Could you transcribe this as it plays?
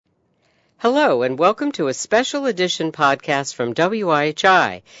Hello, and welcome to a special edition podcast from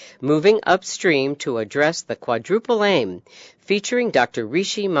WIHI, Moving Upstream to Address the Quadruple Aim, featuring Dr.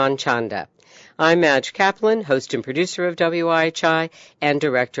 Rishi Manchanda. I'm Madge Kaplan, host and producer of WIHI and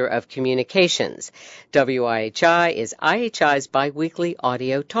Director of Communications. WIHI is IHI's biweekly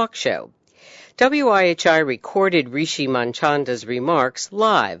audio talk show. WIHI recorded Rishi Manchanda's remarks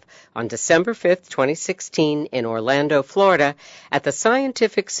live on December 5, 2016 in Orlando, Florida at the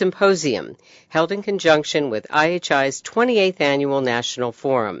Scientific Symposium held in conjunction with IHI's 28th Annual National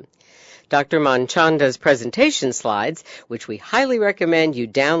Forum. Dr. Manchanda's presentation slides, which we highly recommend you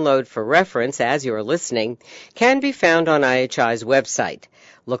download for reference as you're listening, can be found on IHI's website.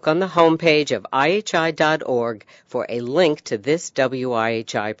 Look on the homepage of IHI.org for a link to this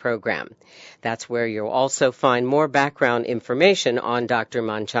WIHI program. That's where you'll also find more background information on Dr.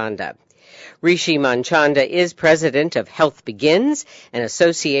 Manchanda. Rishi Manchanda is president of Health Begins, an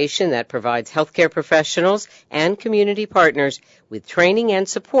association that provides healthcare professionals and community partners with training and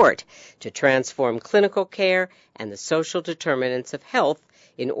support to transform clinical care and the social determinants of health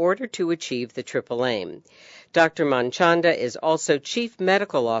in order to achieve the triple aim. Dr. Manchanda is also Chief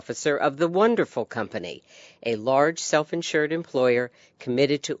Medical Officer of The Wonderful Company, a large self-insured employer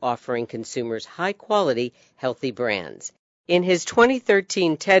committed to offering consumers high-quality, healthy brands. In his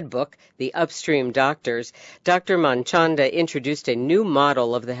 2013 TED book, The Upstream Doctors, Dr. Manchanda introduced a new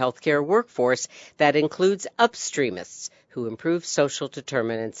model of the healthcare workforce that includes upstreamists who improve social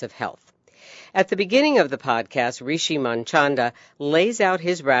determinants of health. At the beginning of the podcast, Rishi Manchanda lays out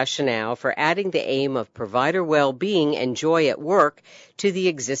his rationale for adding the aim of provider well-being and joy at work to the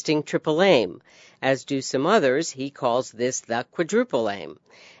existing triple aim. As do some others, he calls this the quadruple aim.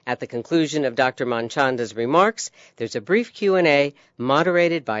 At the conclusion of Dr. Manchanda's remarks, there's a brief Q&A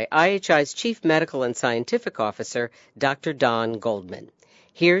moderated by IHI's Chief Medical and Scientific Officer, Dr. Don Goldman.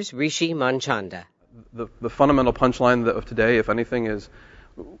 Here's Rishi Manchanda. The fundamental punchline of today, if anything, is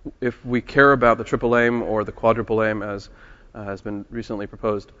if we care about the triple aim or the quadruple aim as has been recently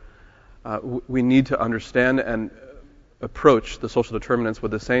proposed, we need to understand and approach the social determinants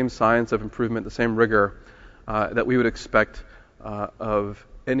with the same science of improvement, the same rigor that we would expect of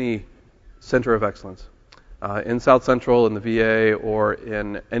any center of excellence in South Central, in the VA, or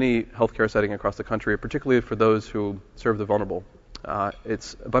in any healthcare setting across the country, particularly for those who serve the vulnerable.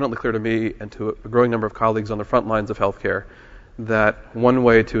 It's abundantly clear to me and to a growing number of colleagues on the front lines of healthcare that one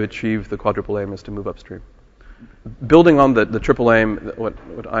way to achieve the quadruple aim is to move upstream. Building on the triple aim, what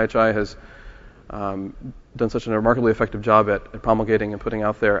IHI has done such a remarkably effective job at promulgating and putting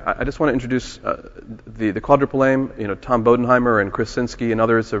out there, I just want to introduce the quadruple aim. Tom Bodenheimer and Chris Sinsky and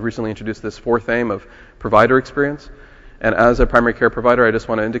others have recently introduced this fourth aim of provider experience. And as a primary care provider, I just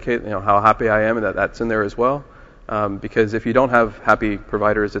want to indicate how happy I am that that's in there as well. Because if you don't have happy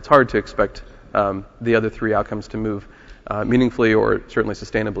providers, it's hard to expect the other three outcomes to move meaningfully or certainly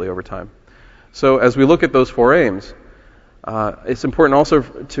sustainably over time. So as we look at those four aims, it's important also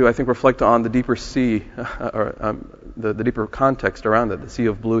to, I think, reflect on the deeper C, or the deeper context around it, the sea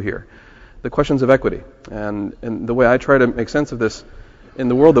of blue here. The questions of equity. And the way I try to make sense of this in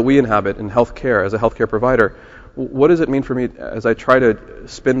the world that we inhabit in healthcare, as a healthcare provider, what does it mean for me as I try to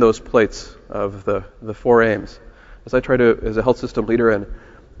spin those plates of the four aims? As I try to, as a health system leader and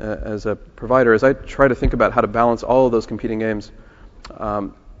as a provider, as I try to think about how to balance all of those competing aims,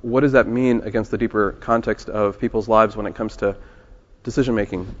 what does that mean against the deeper context of people's lives when it comes to decision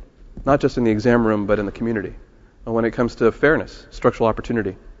making, not just in the exam room, but in the community, and when it comes to fairness, structural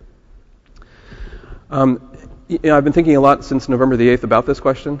opportunity? I've been thinking a lot since November the 8th about this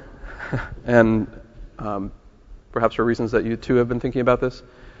question, and perhaps for reasons that you too have been thinking about this.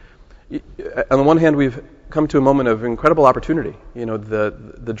 On the one hand, we've come to a moment of incredible opportunity.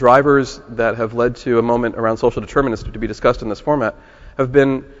 The drivers that have led to a moment around social determinants to be discussed in this format have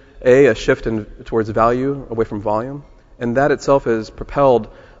been a shift towards value away from volume, and that itself has propelled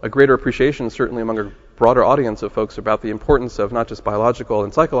a greater appreciation, certainly among a broader audience of folks, about the importance of not just biological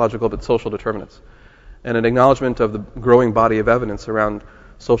and psychological, but social determinants, and an acknowledgement of the growing body of evidence around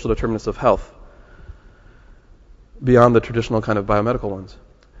social determinants of health beyond the traditional kind of biomedical ones.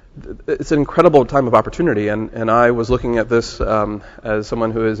 It's an incredible time of opportunity, and I was looking at this as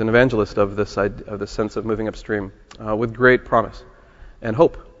someone who is an evangelist of this sense of moving upstream with great promise and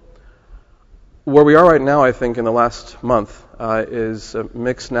hope. Where we are right now, I think, in the last month is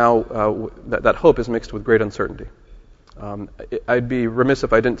mixed now. That hope is mixed with great uncertainty. I'd be remiss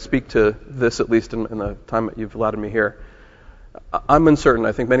if I didn't speak to this, at least in the time that you've allotted me here. I'm uncertain.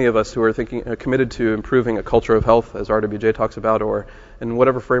 I think many of us who are committed to improving a culture of health, as RWJ talks about, or in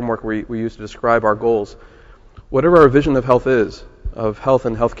whatever framework we use to describe our goals, whatever our vision of health is, of health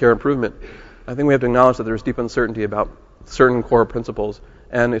and healthcare improvement, I think we have to acknowledge that there's deep uncertainty about certain core principles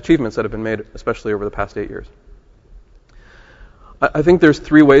and achievements that have been made, especially over the past 8 years. I think there's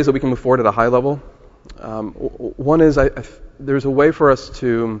 3 ways that we can move forward at a high level. One is there's a way for us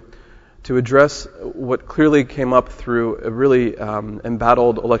to address what clearly came up through a really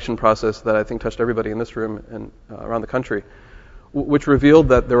embattled election process that I think touched everybody in this room and around the country, which revealed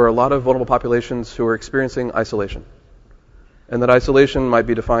that there were a lot of vulnerable populations who were experiencing isolation. And that isolation might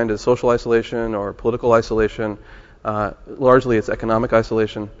be defined as social isolation or political isolation. Largely it's economic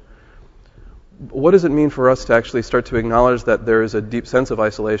isolation. What does it mean for us to actually start to acknowledge that there is a deep sense of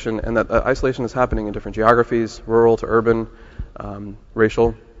isolation and that isolation is happening in different geographies, rural to urban,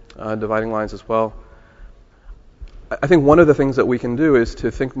 racial dividing lines as well? I think one of the things that we can do is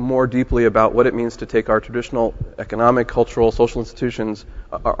to think more deeply about what it means to take our traditional economic, cultural, social institutions,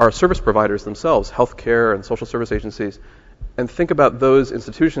 our service providers themselves, healthcare and social service agencies, and think about those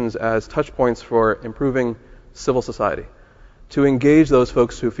institutions as touch points for improving civil society, to engage those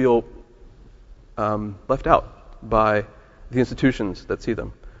folks who feel left out by the institutions that see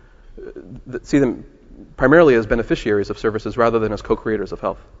them primarily as beneficiaries of services rather than as co-creators of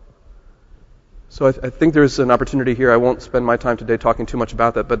health. So I think there's an opportunity here. I won't spend my time today talking too much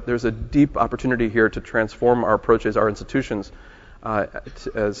about that, but there's a deep opportunity here to transform our approaches, our institutions,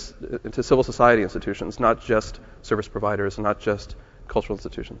 into civil society institutions, not just service providers, not just cultural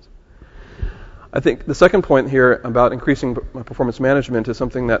institutions. I think the second point here about increasing performance management is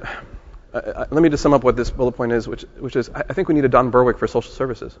something that, let me just sum up what this bullet point is, which is I think we need a Don Berwick for social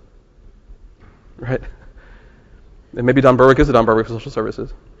services, right? And maybe Don Berwick is a Don Berwick for social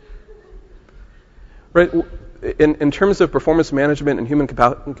services. Right, in terms of performance management and human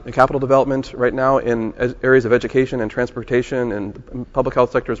capital development right now in areas of education and transportation and public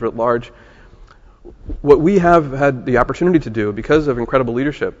health sectors writ large, what we have had the opportunity to do because of incredible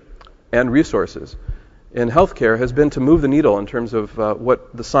leadership and resources in healthcare has been to move the needle in terms of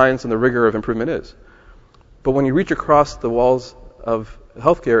what the science and the rigor of improvement is. But when you reach across the walls of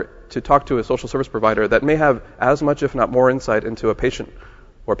healthcare to talk to a social service provider that may have as much, if not more, insight into a patient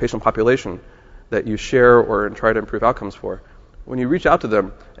or a patient population that you share or try to improve outcomes for. When you reach out to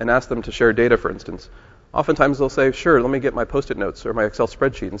them and ask them to share data, for instance, oftentimes they'll say, sure, let me get my Post-it notes or my Excel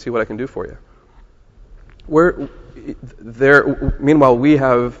spreadsheet and see what I can do for you. Meanwhile, we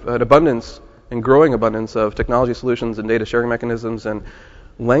have an abundance and growing abundance of technology solutions and data sharing mechanisms and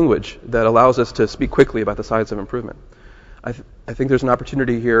language that allows us to speak quickly about the science of improvement. I think there's an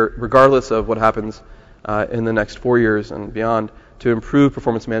opportunity here, regardless of what happens in the next 4 years and beyond, to improve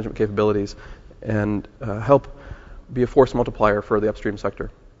performance management capabilities and help be a force multiplier for the upstream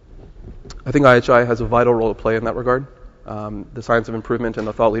sector. I think IHI has a vital role to play in that regard. The science of improvement and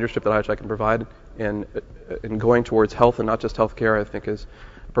the thought leadership that IHI can provide in going towards health and not just healthcare, I think, is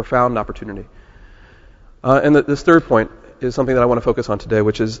a profound opportunity. And this third point is something that I want to focus on today,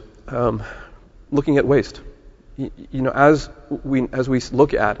 which is looking at waste. As we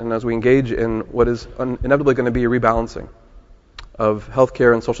look at and as we engage in what is inevitably going to be a rebalancing of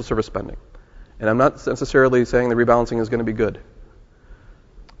healthcare and social service spending. And I'm not necessarily saying the rebalancing is going to be good.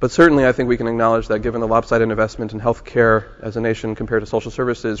 But certainly I think we can acknowledge that given the lopsided investment in healthcare as a nation compared to social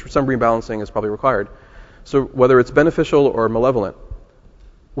services, some rebalancing is probably required. So whether it's beneficial or malevolent,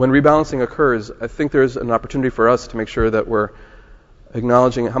 when rebalancing occurs, I think there's an opportunity for us to make sure that we're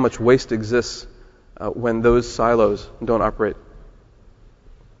acknowledging how much waste exists when those silos don't operate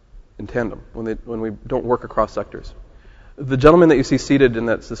in tandem, when we don't work across sectors. The gentleman that you see seated in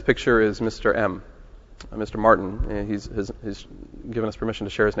this picture is Mr. M, Mr. Martin. He's given us permission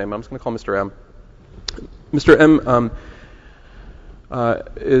to share his name. I'm just going to call him Mr. M. Mr. M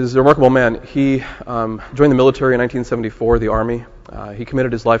is a remarkable man. He joined the military in 1974, the Army. He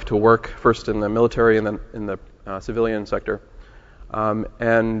committed his life to work, first in the military and then in the civilian sector,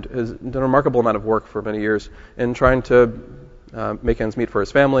 and has done a remarkable amount of work for many years in trying to make ends meet for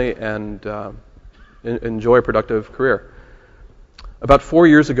his family and enjoy a productive career. About 4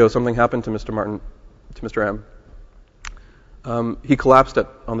 years ago, something happened to Mr. Martin, to Mr. M. He collapsed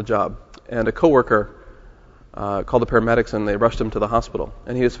on the job, and a coworker called the paramedics, and they rushed him to the hospital.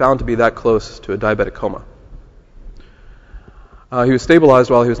 And he was found to be that close to a diabetic coma. He was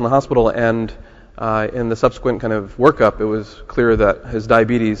stabilized while he was in the hospital, and in the subsequent kind of workup, it was clear that his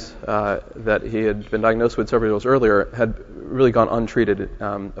diabetes that he had been diagnosed with several years earlier had really gone untreated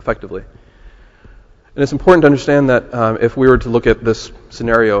effectively. And it's important to understand that if we were to look at this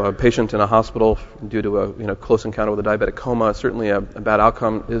scenario, a patient in a hospital due to a close encounter with a diabetic coma, certainly a bad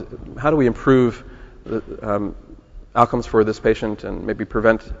outcome. How do we improve outcomes for this patient and maybe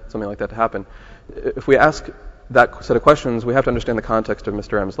prevent something like that to happen? If we ask that set of questions, we have to understand the context of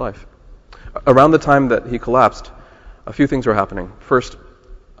Mr. M's life. Around the time that he collapsed, a few things were happening. First,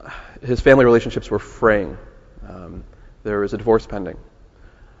 his family relationships were fraying. There was a divorce pending.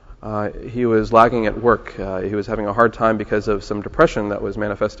 He was lagging at work. He was having a hard time because of some depression that was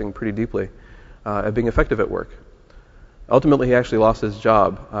manifesting pretty deeply at being effective at work. Ultimately, he actually lost his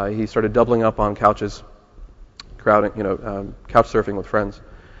job. He started doubling up on couches, couch surfing with friends,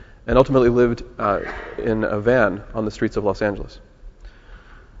 and ultimately lived in a van on the streets of Los Angeles.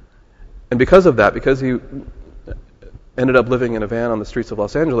 And because of that, because he ended up living in a van on the streets of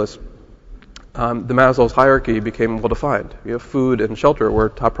Los Angeles, the Maslow's hierarchy became well-defined. Food and shelter were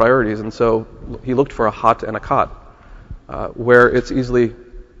top priorities, and so he looked for a hut and a cot, where it's easily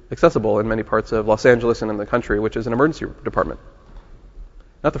accessible in many parts of Los Angeles and in the country, which is an emergency department.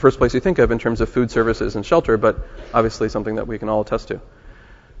 Not the first place you think of in terms of food services and shelter, but obviously something that we can all attest to.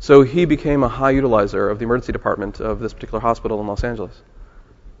 So he became a high utilizer of the emergency department of this particular hospital in Los Angeles.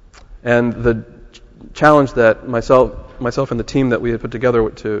 And the challenge that myself and the team that we had put together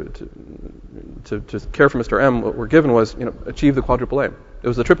to care for Mr. M were given was, achieve the quadruple aim. It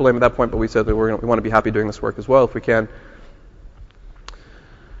was the triple aim at that point, but we said that we want to be happy doing this work as well if we can.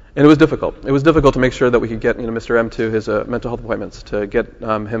 And it was difficult. It was difficult to make sure that we could get Mr. M to his mental health appointments, to get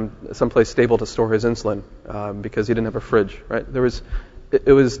him someplace stable to store his insulin because he didn't have a fridge. Right?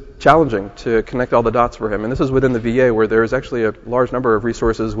 It was challenging to connect all the dots for him. And this is within the VA, where there is actually a large number of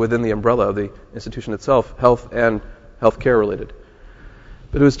resources within the umbrella of the institution itself, health and healthcare related.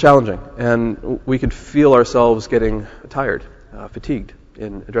 But it was challenging, and we could feel ourselves getting tired, fatigued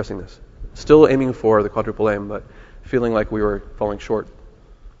in addressing this. Still aiming for the quadruple aim, but feeling like we were falling short.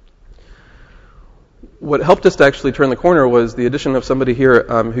 What helped us to actually turn the corner was the addition of somebody here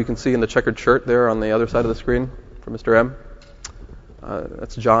who you can see in the checkered shirt there on the other side of the screen for Mr. M.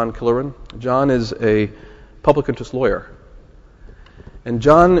 That's John Killerman. John is a public interest lawyer. And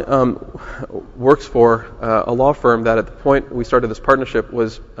John works for a law firm that at the point we started this partnership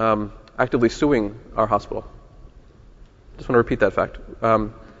was actively suing our hospital. Just want to repeat that fact.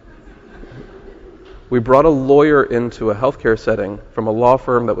 We brought a lawyer into a healthcare setting from a law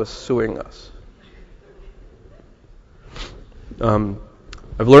firm that was suing us.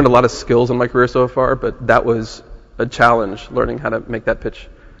 I've learned a lot of skills in my career so far, but that was a challenge, learning how to make that pitch.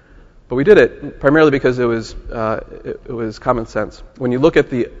 But we did it primarily because it was common sense. When you look at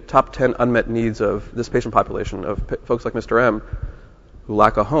the top 10 unmet needs of this patient population, of folks like Mr. M, who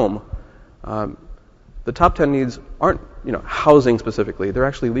lack a home, the top 10 needs aren't, housing specifically. They're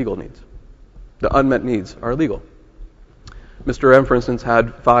actually legal needs. The unmet needs are legal. Mr. M, for instance,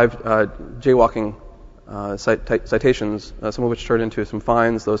 had 5 jaywalking citations, some of which turned into some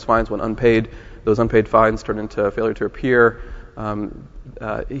fines. Those fines went unpaid. Those unpaid fines turned into failure to appear.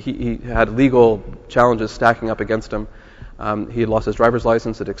 He had legal challenges stacking up against him. He had lost his driver's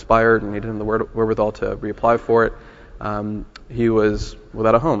license. It expired, and he didn't have the wherewithal to reapply for it. He was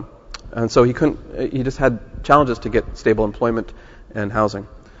without a home. And so he just had challenges to get stable employment and housing.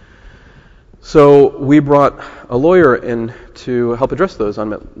 So we brought a lawyer in to help address those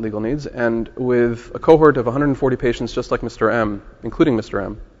unmet legal needs, and with a cohort of 140 patients just like Mr. M, including Mr.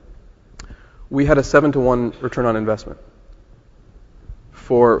 M, we had a 7-to-1 return on investment.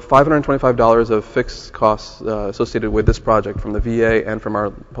 For $525 of fixed costs associated with this project from the VA and from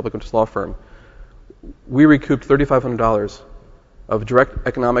our public interest law firm, we recouped $3,500 of direct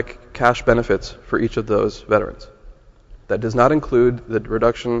economic cash benefits for each of those veterans. That does not include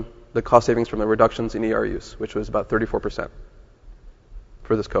the cost savings from the reductions in ER use, which was about 34%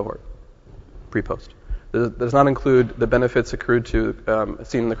 for this cohort, pre-post. It does not include the benefits accrued to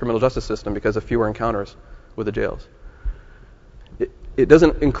seen in the criminal justice system because of fewer encounters with the jails. It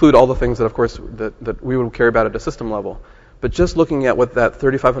doesn't include all the things that, of course, that we would care about at a system level. But just looking at what that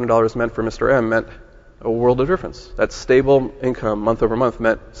 $3,500 meant for Mr. M meant a world of difference. That stable income month over month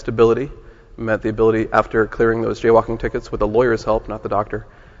meant stability, meant the ability, after clearing those jaywalking tickets with a lawyer's help, not the doctor,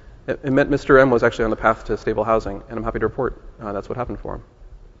 it meant Mr. M was actually on the path to stable housing, and I'm happy to report that's what happened for him.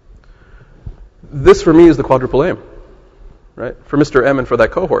 This, for me, is the quadruple aim, right? For Mr. M and for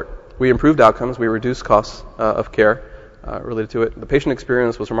that cohort, we improved outcomes, we reduced costs of care related to it. The patient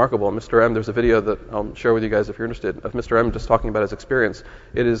experience was remarkable. Mr. M, there's a video that I'll share with you guys if you're interested, of Mr. M just talking about his experience.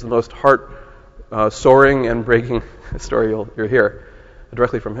 It is the most heart-soaring and breaking story you'll hear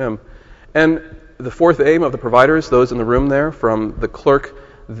directly from him. And the fourth aim of the providers, those in the room there, from the clerk,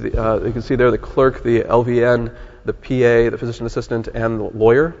 you can see there the clerk, the LVN, the PA, the physician assistant, and the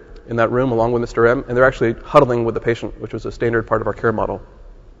lawyer in that room along with Mr. M, and they're actually huddling with the patient, which was a standard part of our care model.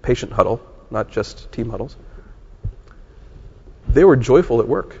 Patient huddle, not just team huddles. They were joyful at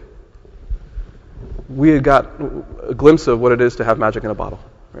work. we had got a glimpse of what it is to have magic in a bottle,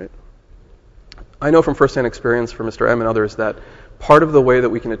 right? I know from firsthand experience from Mr. M and others that part of the way that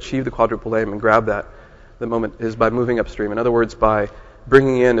we can achieve the quadruple aim and grab that moment is by moving upstream. In other words, by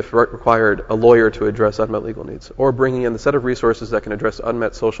bringing in, if required, a lawyer to address unmet legal needs, or bringing in the set of resources that can address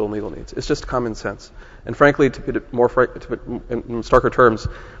unmet social and legal needs. It's just common sense. And frankly, to put it in starker terms,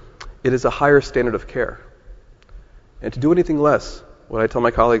 it is a higher standard of care. And to do anything less, what I tell my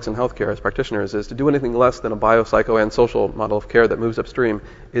colleagues in healthcare as practitioners is to do anything less than a bio, psycho, and social model of care that moves upstream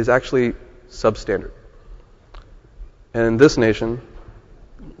is actually substandard. And in this nation,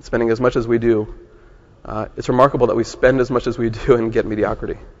 spending as much as we do, it's remarkable that we spend as much as we do and get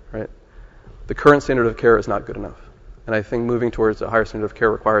mediocrity, right? The current standard of care is not good enough. And I think moving towards a higher standard of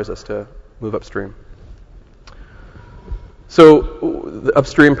care requires us to move upstream. So the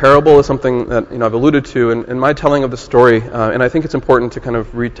upstream parable is something that I've alluded to in my telling of the story, and I think it's important to kind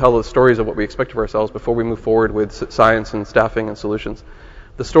of retell the stories of what we expect of ourselves before we move forward with science and staffing and solutions.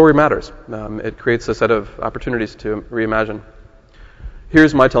 The story matters. It creates a set of opportunities to reimagine.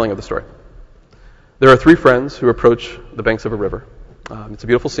 Here's my telling of the story. There are three friends who approach the banks of a river. It's a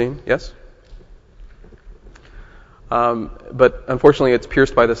beautiful scene, yes? But unfortunately, it's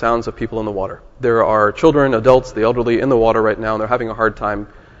pierced by the sounds of people in the water. There are children, adults, the elderly in the water right now, and they're having a hard time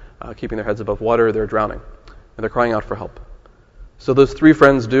keeping their heads above water. They're drowning, and they're crying out for help. So those three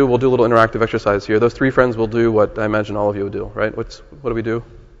friends we'll do a little interactive exercise here. Those three friends will do what I imagine all of you would do, right? What do we do?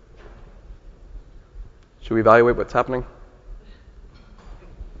 Should we evaluate what's happening?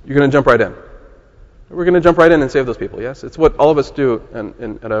 You're going to jump right in. We're going to jump right in and save those people, yes? It's what all of us do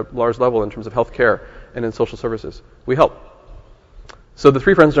at a large level in terms of healthcare and in social services. We help. So the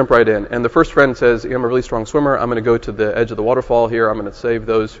three friends jump right in, and the first friend says, I'm a really strong swimmer. I'm going to go to the edge of the waterfall here. I'm going to save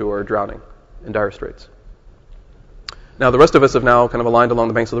those who are drowning in dire straits. Now, the rest of us have now kind of aligned along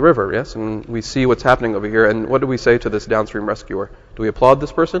the banks of the river, yes? And we see what's happening over here. And what do we say to this downstream rescuer? Do we applaud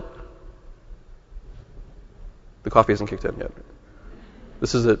this person? The coffee hasn't kicked in yet.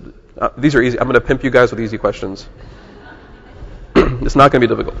 These are easy. I'm going to pimp you guys with easy questions. It's not going to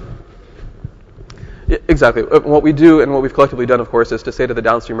be difficult. Yeah, exactly. What we do and what we've collectively done, of course, is to say to the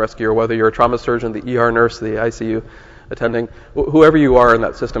downstream rescuer, whether you're a trauma surgeon, the ER nurse, the ICU attending, whoever you are in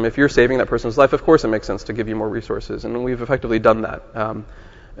that system, if you're saving that person's life, of course it makes sense to give you more resources. And we've effectively done that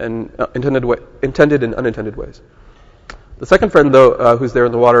in intended and unintended ways. The second friend, though, who's there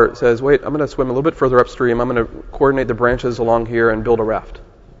in the water, says, wait, I'm going to swim a little bit further upstream. I'm going to coordinate the branches along here and build a raft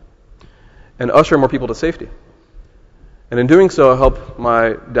and usher more people to safety. And in doing so, I'll help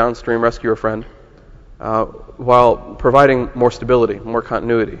my downstream rescuer friend while providing more stability, more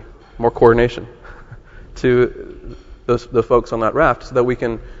continuity, more coordination to the folks on that raft so that we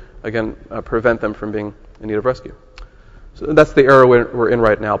can, again, prevent them from being in need of rescue. So that's the era we're in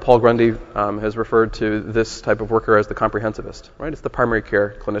right now. Paul Grundy has referred to this type of worker as the comprehensivist, right? It's the primary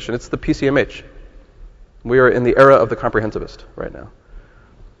care clinician. It's the PCMH. We are in the era of the comprehensivist right now.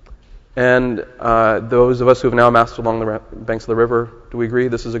 And those of us who have now amassed along the banks of the river, do we agree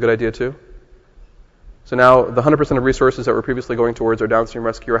this is a good idea too? So now the 100% of resources that were previously going towards our downstream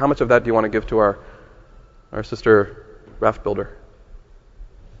rescuer, how much of that do you want to give to our sister raft builder?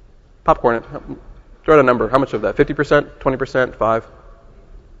 Popcorn it. Throw out a number. How much of that? 50%? 20%? 5%?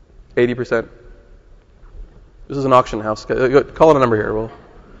 80%? This is an auction house. Call it a number here. Well,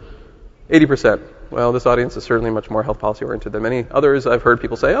 80%. Well, this audience is certainly much more health policy oriented than many others. I've heard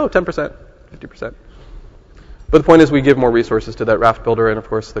people say, 10%, 50%. But the point is we give more resources to that raft builder, and of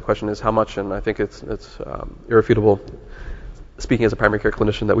course the question is how much, and I think it's irrefutable, speaking as a primary care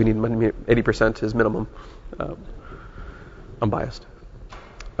clinician, that we need 80% is minimum. I'm biased.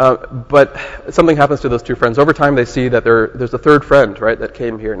 But something happens to those two friends. Over time, they see that there's a third friend, right, that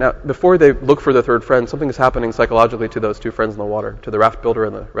came here. Now, before they look for the third friend, something is happening psychologically to those two friends in the water, to the raft builder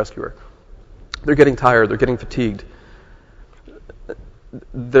and the rescuer. They're getting tired. They're getting fatigued.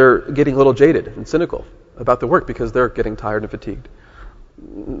 They're getting a little jaded and cynical about the work because they're getting tired and fatigued.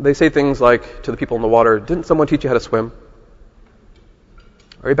 They say things like to the people in the water, didn't someone teach you how to swim?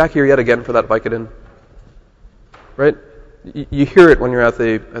 Are you back here yet again for that Vicodin? Right? You hear it when you're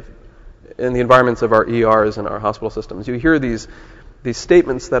in the environments of our ERs and our hospital systems. You hear these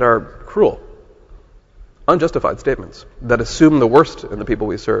statements that are cruel, unjustified statements that assume the worst in the people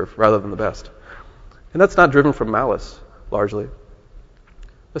we serve rather than the best. And that's not driven from malice, largely.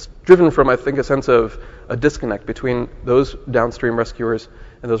 It's driven from, I think, a sense of a disconnect between those downstream rescuers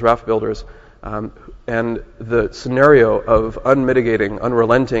and those raft builders and the scenario of unmitigating,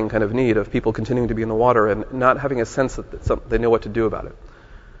 unrelenting kind of need of people continuing to be in the water and not having a sense that they know what to do about it.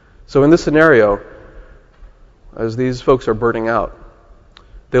 So in this scenario, as these folks are burning out,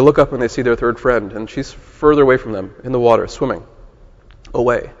 They look up and they see their third friend, and she's further away from them in the water, swimming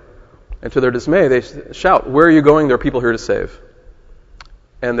away. And to their dismay, they shout, "Where are you going? There are people here to save."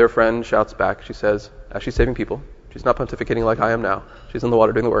 And their friend shouts back. She says, as she's saving people, she's not pontificating like I am now. She's in the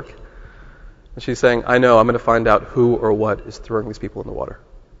water doing the work. And she's saying, "I know, I'm going to find out who or what is throwing these people in the water."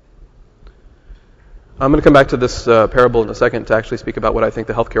 I'm going to come back to this parable in a second to actually speak about what I think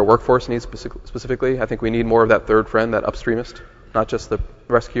the healthcare workforce needs specifically. I think we need more of that third friend, that upstreamist, not just the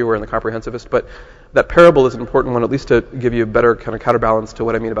rescuer and the comprehensivist. But that parable is an important one, at least to give you a better kind of counterbalance to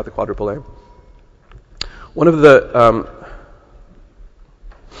what I mean about the quadruple aim. One of the...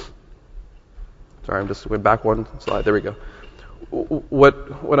 sorry, I'm just went back one slide. There we go.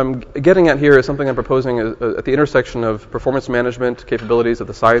 What I'm getting at here is something I'm proposing at the intersection of performance management capabilities, of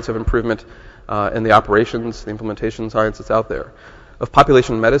the science of improvement, and the operations, the implementation science that's out there, of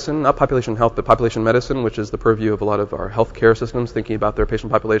population medicine, not population health, but population medicine, which is the purview of a lot of our healthcare systems, thinking about their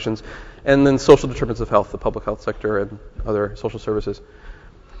patient populations, and then social determinants of health, the public health sector and other social services.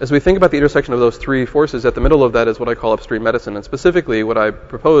 As we think about the intersection of those three forces, at the middle of that is what I call upstream medicine. And specifically, what I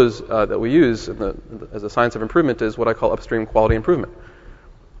propose that we use as a science of improvement is what I call upstream quality improvement.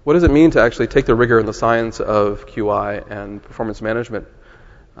 What does it mean to actually take the rigor in the science of QI and performance management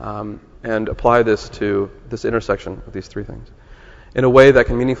and apply this to this intersection of these three things in a way that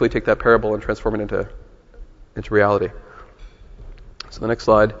can meaningfully take that parable and transform it into reality? So the next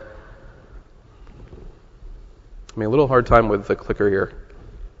slide. I mean, a little hard time with the clicker here.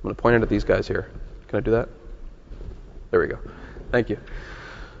 I'm going to point it at these guys here. Can I do that? There we go. Thank you.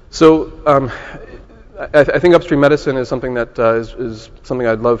 So I think upstream medicine is something that is something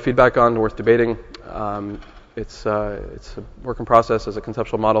I'd love feedback on, worth debating. It's a work in process as a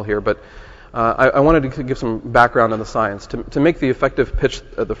conceptual model here, but I wanted to give some background on the science to make the effective pitch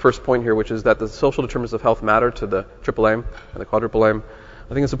at the first point here, which is that the social determinants of health matter to the triple aim and the quadruple aim.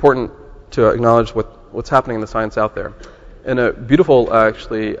 I think it's important to acknowledge what's happening in the science out there. In a beautiful,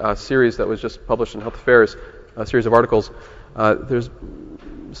 series that was just published in Health Affairs, a series of articles, there's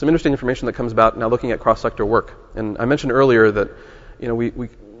some interesting information that comes about now looking at cross-sector work. And I mentioned earlier that,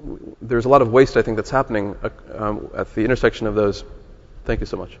 there's a lot of waste, I think, that's happening at the intersection of those. Thank you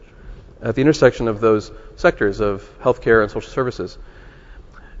so much. At the intersection of those sectors of healthcare and social services.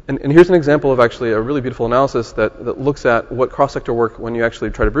 And here's an example of actually a really beautiful analysis that looks at what cross-sector work, when you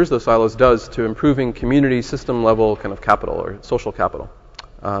actually try to bridge those silos, does to improving community system-level kind of capital or social capital.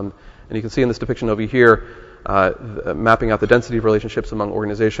 And you can see in this depiction over here, mapping out the density of relationships among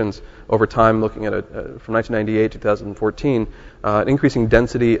organizations over time, looking at it from 1998 to 2014, an increasing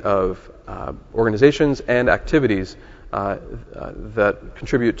density of organizations and activities that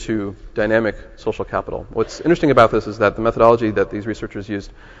contribute to dynamic social capital. What's interesting about this is that the methodology that these researchers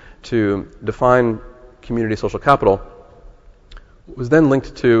used to define community social capital was then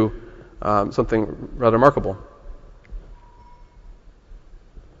linked to something rather remarkable.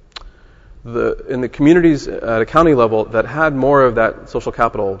 In the communities at a county level that had more of that social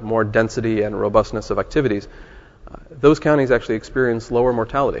capital, more density and robustness of activities, those counties actually experienced lower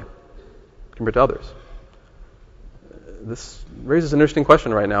mortality compared to others. This raises an interesting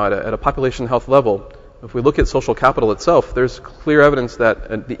question right now at a population health level. If we look at social capital itself, there's clear evidence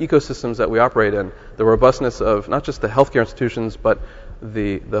that the ecosystems that we operate in, the robustness of not just the healthcare institutions, but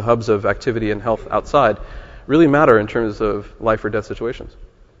the hubs of activity and health outside, really matter in terms of life or death situations.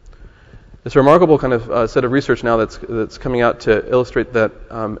 It's a remarkable kind of set of research now that's coming out to illustrate that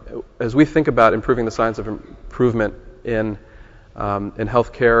as we think about improving the science of improvement in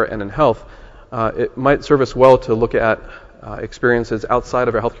healthcare and in health, it might serve us well to look at experiences outside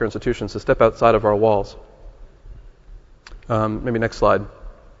of our healthcare institutions, to step outside of our walls. Maybe next slide.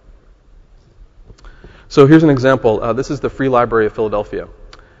 So here's an example. This is the Free Library of Philadelphia.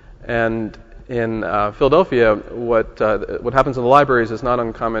 And in Philadelphia, what happens in the libraries is not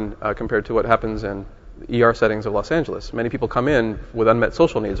uncommon compared to what happens in ER settings of Los Angeles. Many people come in with unmet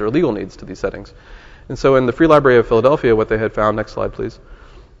social needs or legal needs to these settings. And so in the Free Library of Philadelphia, what they had found, next slide please,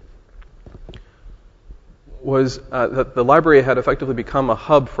 was that the library had effectively become a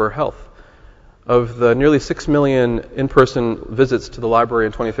hub for health. Of the nearly 6 million in-person visits to the library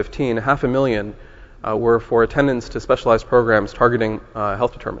in 2015, 500,000 were for attendance to specialized programs targeting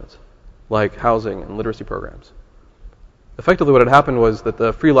health determinants, like housing and literacy programs. Effectively what had happened was that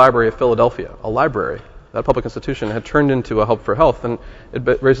the Free Library of Philadelphia, a library, that public institution, had turned into a hub for health. And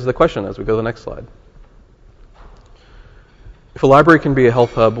it raises the question as we go to the next slide. If a library can be a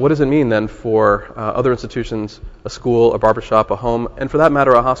health hub, what does it mean then for other institutions, a school, a barbershop, a home, and for that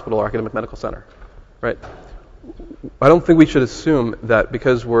matter, a hospital or academic medical center, right? I don't think we should assume that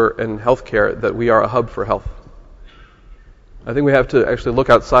because we're in healthcare that we are a hub for health. I think we have to actually look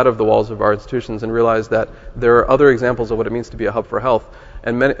outside of the walls of our institutions and realize that there are other examples of what it means to be a hub for health,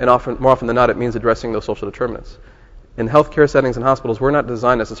 and more often than not, it means addressing those social determinants. In healthcare settings and hospitals, we're not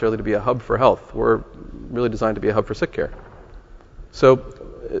designed necessarily to be a hub for health. We're really designed to be a hub for sick care.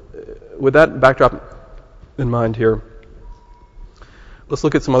 So, with that backdrop in mind here, let's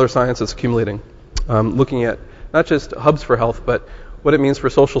look at some other science that's accumulating, looking at not just hubs for health, but what it means for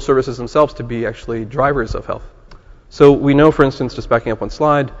social services themselves to be actually drivers of health. So we know, for instance, just backing up one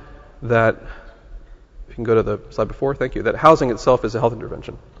slide, that, if you can go to the slide before, thank you, that housing itself is a health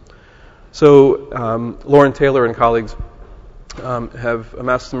intervention. So Lauren Taylor and colleagues have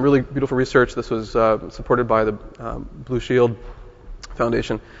amassed some really beautiful research. This was supported by the Blue Shield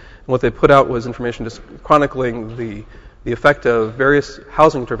Foundation. And what they put out was information just chronicling the effect of various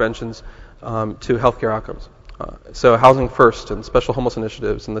housing interventions to healthcare outcomes. So Housing First and Special Homeless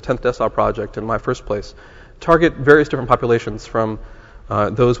Initiatives and the 10th Decile Project and My First Place target various different populations, from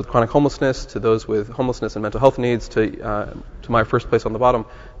those with chronic homelessness to those with homelessness and mental health needs to My First Place on the bottom,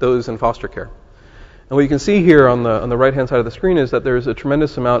 those in foster care. And what you can see here on the right-hand side of the screen is that there's a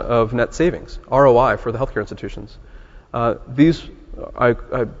tremendous amount of net savings, ROI, for the healthcare institutions. I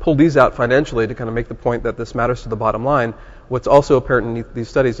pulled these out financially to kind of make the point that this matters to the bottom line. What's also apparent in these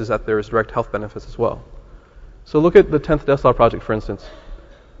studies is that there's direct health benefits as well. So look at the 10th Decile Project, for instance.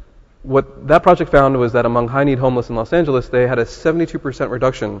 What that project found was that among high-need homeless in Los Angeles, they had a 72%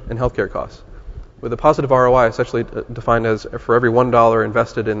 reduction in healthcare costs, with a positive ROI essentially defined as for every $1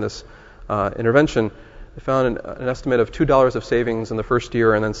 invested in this intervention, they found an estimate of $2 of savings in the first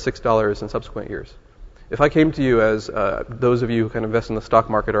year and then $6 in subsequent years. If I came to you as those of you who can invest in the stock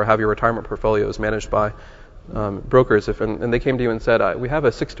market or have your retirement portfolios managed by brokers, and they came to you and said, we have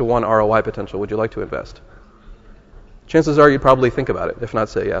a 6-to-1 ROI potential, would you like to invest? Chances are you'd probably think about it, if not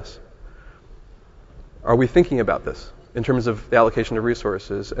say yes. Are we thinking about this in terms of the allocation of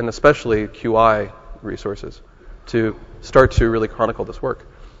resources, and especially QI resources, to start to really chronicle this work?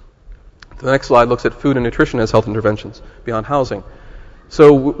 The next slide looks at food and nutrition as health interventions beyond housing.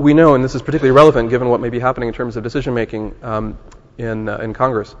 So we know, and this is particularly relevant given what may be happening in terms of decision-making in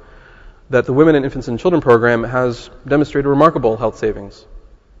Congress, that the Women and Infants and Children program has demonstrated remarkable health savings.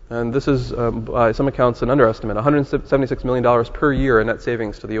 And this is, by some accounts, an underestimate, $176 million per year in net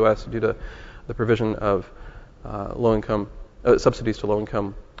savings to the U.S. due to the provision of low-income subsidies to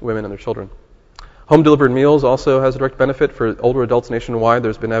low-income women and their children. Home-delivered meals also has a direct benefit for older adults nationwide.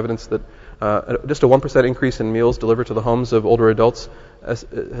 There's been evidence that just a 1% increase in meals delivered to the homes of older adults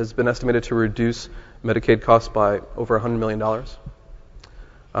has been estimated to reduce Medicaid costs by over $100 million.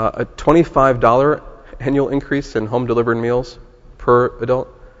 A $25 annual increase in home-delivered meals per adult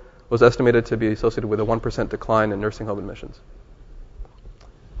was estimated to be associated with a 1% decline in nursing home admissions.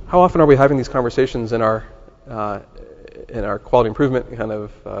 How often are we having these conversations in our quality improvement kind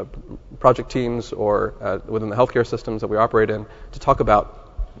of project teams or within the healthcare systems that we operate in to talk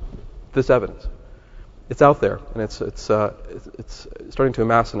about this evidence? It's out there, and it's starting to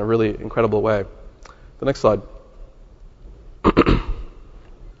amass in a really incredible way. The next slide.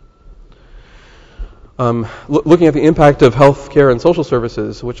 Looking at the impact of healthcare and social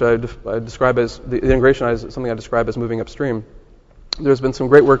services, which I describe as the integration, is something I describe as moving upstream. There's been some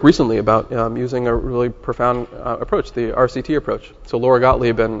great work recently about using a really profound approach, the RCT approach. So Laura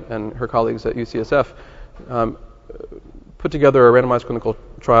Gottlieb and her colleagues at UCSF put together a randomized clinical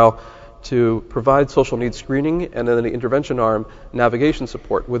trial to provide social needs screening and then in the intervention arm navigation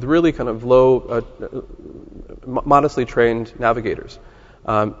support with really kind of low, modestly trained navigators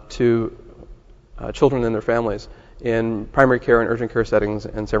to children and their families in primary care and urgent care settings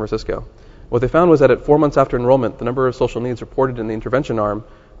in San Francisco. What they found was that at 4 months after enrollment, the number of social needs reported in the intervention arm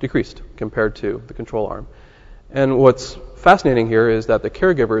decreased compared to the control arm. And what's fascinating here is that the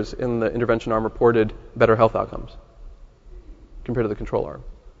caregivers in the intervention arm reported better health outcomes compared to the control arm.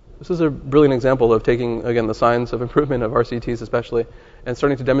 This is a brilliant example of taking, again, the science of improvement of RCTs especially, and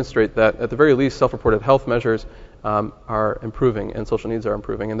starting to demonstrate that at the very least self-reported health measures are improving and social needs are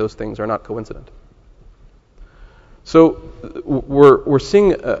improving, and those things are not coincident. So we're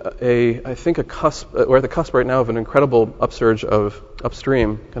seeing I think a cusp. We're at the cusp right now of an incredible upsurge of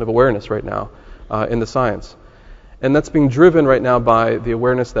upstream kind of awareness right now in the science, and that's being driven right now by the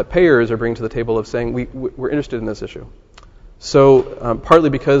awareness that payers are bringing to the table of saying we're interested in this issue. So partly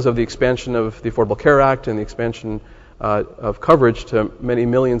because of the expansion of the Affordable Care Act and the expansion of coverage to many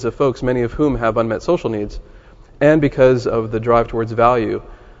millions of folks, many of whom have unmet social needs, and because of the drive towards value,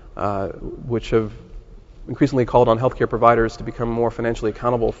 which have increasingly called on healthcare providers to become more financially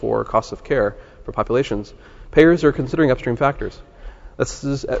accountable for costs of care for populations, payers are considering upstream factors. This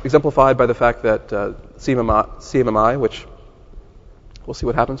is exemplified by the fact that CMMI, which We'll see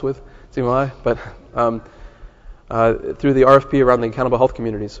what happens with CMI, but through the RFP around the accountable health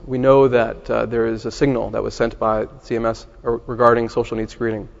communities, we know that there is a signal that was sent by CMS regarding social needs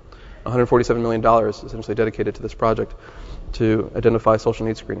screening. $147 million essentially dedicated to this project to identify social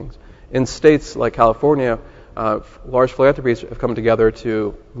needs screenings. In states like California, large philanthropies have come together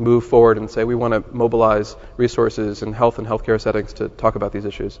to move forward and say we want to mobilize resources in health and healthcare settings to talk about these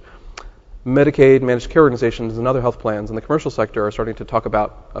issues. Medicaid, managed care organizations, and other health plans in the commercial sector are starting to talk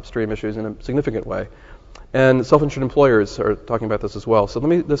about upstream issues in a significant way. And self-insured employers are talking about this as well. So let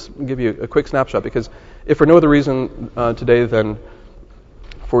me just give you a quick snapshot, because if for no other reason today than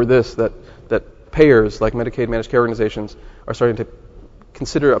for this, that payers like Medicaid, managed care organizations are starting to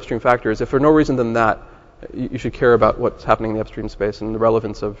consider upstream factors, if for no reason than that, you should care about what's happening in the upstream space and the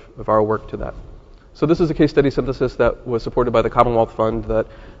relevance of our work to that. So this is a case study synthesis that was supported by the Commonwealth Fund that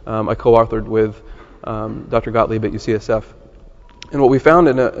I co-authored with Dr. Gottlieb at UCSF. And what we found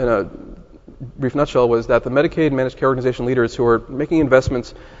in a brief nutshell was that the Medicaid managed care organization leaders who are making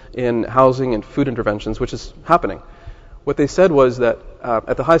investments in housing and food interventions, which is happening, what they said was that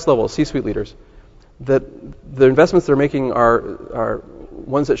at the highest level, C-suite leaders, that the investments they're making are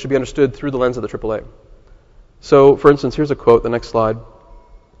ones that should be understood through the lens of the AAA. So, for instance, here's a quote, the next slide.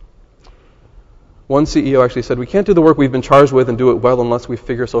 One CEO actually said, "We can't do the work we've been charged with and do it well unless we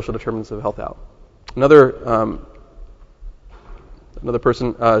figure social determinants of health out." Another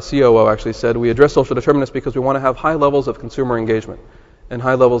person, COO, actually said, "We address social determinants because we want to have high levels of consumer engagement and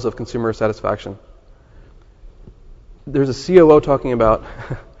high levels of consumer satisfaction." There's a COO talking about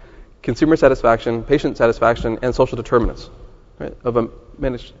consumer satisfaction, patient satisfaction, and social determinants, right, of a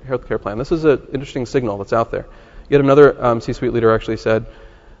managed healthcare plan. This is an interesting signal that's out there. Yet another C-suite leader actually said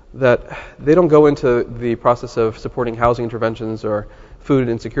that they don't go into the process of supporting housing interventions or food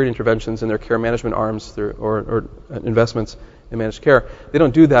insecurity interventions in their care management arms or investments in managed care. They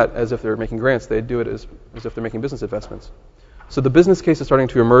don't do that as if they're making grants. They do it as if they're making business investments. So the business case is starting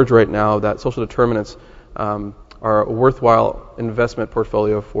to emerge right now that social determinants are a worthwhile investment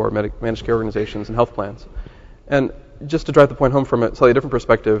portfolio for managed care organizations and health plans. And just to drive the point home from a slightly different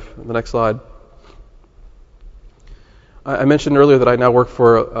perspective, the next slide. I mentioned earlier that I now work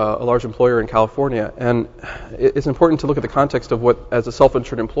for a large employer in California, and it's important to look at the context of what, as a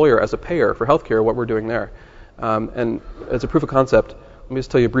self-insured employer, as a payer for healthcare, what we're doing there. And as a proof of concept, let me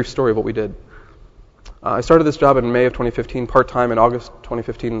just tell you a brief story of what we did. I started this job in May of 2015, part-time. In August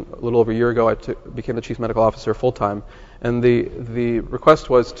 2015, a little over a year ago, I became the chief medical officer full-time. And the request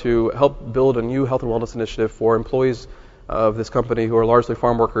was to help build a new health and wellness initiative for employees of this company who are largely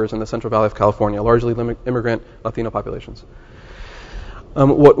farm workers in the Central Valley of California, largely immigrant Latino populations.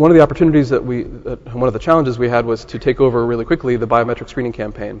 One of the opportunities one of the challenges we had was to take over really quickly the biometric screening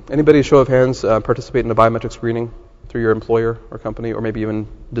campaign. Anybody, show of hands, participate in a biometric screening through your employer or company, or maybe even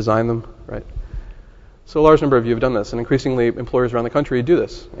design them, right? So a large number of you have done this, and increasingly employers around the country do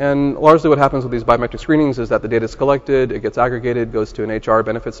this. And largely what happens with these biometric screenings is that the data is collected, it gets aggregated, goes to an HR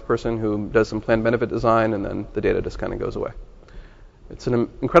benefits person who does some planned benefit design, and then the data just kind of goes away. It's an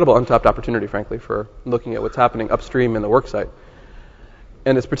incredible untapped opportunity, frankly, for looking at what's happening upstream in the worksite.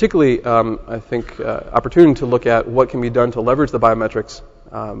 And it's particularly, I think, opportune to look at what can be done to leverage the biometrics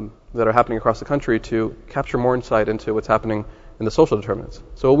that are happening across the country to capture more insight into what's happening in the social determinants.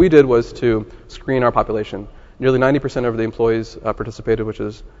 So what we did was to screen our population. Nearly 90% of the employees participated, which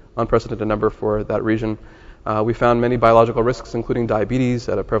is unprecedented number for that region. We found many biological risks, including diabetes,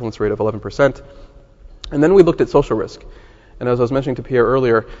 at a prevalence rate of 11%. And then we looked at social risk. And as I was mentioning to Pierre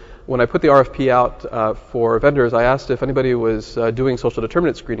earlier, when I put the RFP out for vendors, I asked if anybody was doing social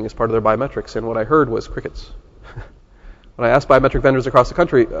determinant screening as part of their biometrics, and what I heard was crickets. When I asked biometric vendors across the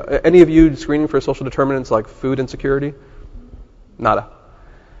country, any of you screening for social determinants like food insecurity? Nada.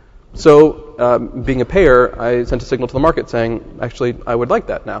 So, being a payer, I sent a signal to the market saying, actually, I would like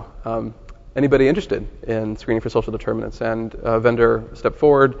that now. Anybody interested in screening for social determinants? And a vendor stepped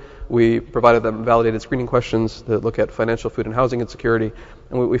forward. We provided them validated screening questions that look at financial, food, and housing insecurity.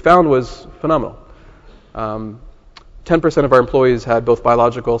 And what we found was phenomenal. 10% of our employees had both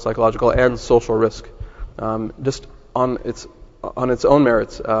biological, psychological, and social risk. Just on its own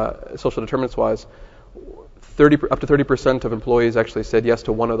merits, social determinants-wise, up to 30% of employees actually said yes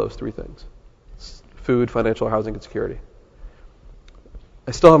to one of those three things: food, financial, or housing insecurity.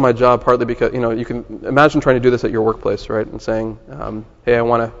 I still have my job partly because, you can imagine trying to do this at your workplace, right? And saying, hey, I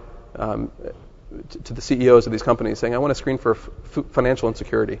want to the CEOs of these companies, saying, I want to screen for financial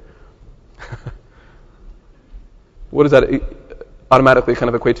insecurity. What does that automatically kind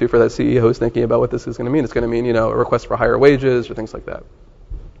of equate to for that CEO who's thinking about what this is going to mean? It's going to mean, a request for higher wages or things like that.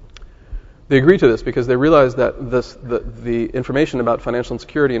 They agreed to this because they realized that the information about financial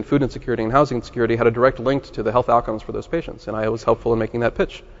insecurity and food insecurity and housing insecurity had a direct link to the health outcomes for those patients, and I was helpful in making that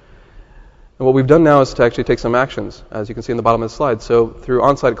pitch. And what we've done now is to actually take some actions, as you can see in the bottom of the slide. So through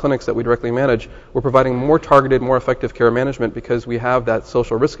on-site clinics that we directly manage, we're providing more targeted, more effective care management because we have that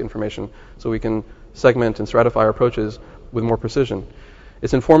social risk information, so we can segment and stratify our approaches with more precision.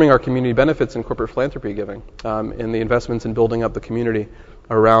 It's informing our community benefits and corporate philanthropy giving in the investments in building up the community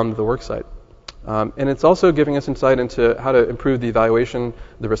around the worksite. And it's also giving us insight into how to improve the evaluation,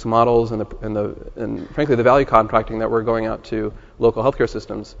 the risk models, and frankly the value contracting that we're going out to local healthcare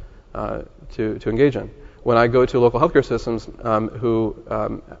systems to engage in. When I go to local healthcare systems who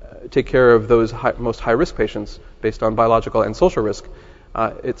take care of those most high-risk patients based on biological and social risk,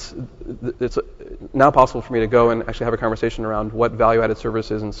 it's now possible for me to go and actually have a conversation around what value-added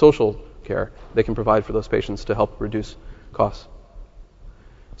services and social care they can provide for those patients to help reduce costs.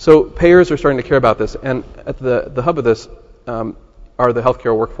 So payers are starting to care about this, and at the hub of this are the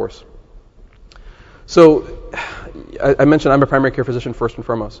healthcare workforce. So I mentioned I'm a primary care physician first and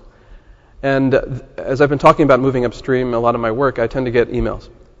foremost. And as I've been talking about moving upstream a lot of my work, I tend to get emails.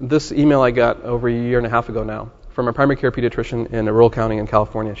 This email I got over a year and a half ago now from a primary care pediatrician in a rural county in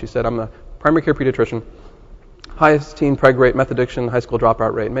California. She said, I'm a primary care pediatrician, highest teen preg rate, meth addiction, high school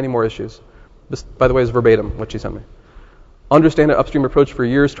dropout rate, many more issues. This, by the way, is verbatim what she sent me. Understand an upstream approach for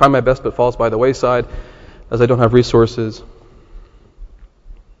years, try my best but falls by the wayside as I don't have resources.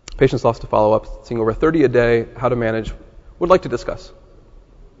 Patients lost to follow-up, seeing over 30 a day, how to manage, would like to discuss.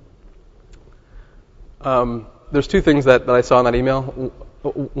 There's two things that I saw in that email.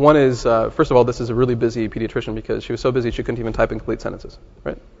 One is, first of all, this is a really busy pediatrician because she was so busy she couldn't even type in complete sentences,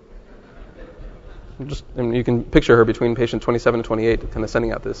 right? And you can picture her between patient 27 and 28 kind of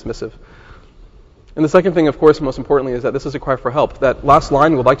sending out this missive. And the second thing, of course, most importantly, is that this is a cry for help. That last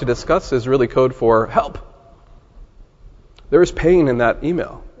line we'd like to discuss is really code for help. There is pain in that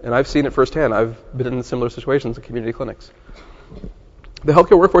email, and I've seen it firsthand. I've been in similar situations in community clinics. The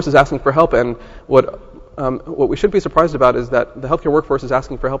healthcare workforce is asking for help, and what we should be surprised about is that the healthcare workforce is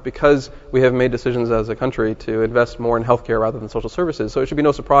asking for help because we have made decisions as a country to invest more in healthcare rather than social services. So it should be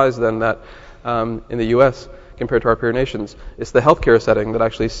no surprise then that in the U.S., compared to our peer nations, it's the healthcare setting that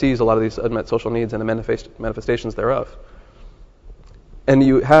actually sees a lot of these unmet social needs and the manifestations thereof. And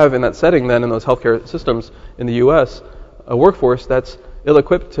you have in that setting then in those healthcare systems in the U.S. a workforce that's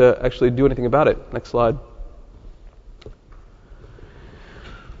ill-equipped to actually do anything about it. Next slide.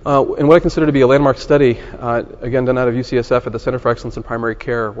 In what I consider to be a landmark study, again done out of UCSF at the Center for Excellence in Primary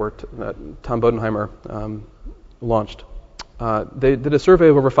Care, where Tom Bodenheimer launched. They did a survey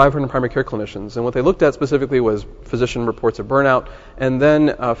of over 500 primary care clinicians, and what they looked at specifically was physician reports of burnout, and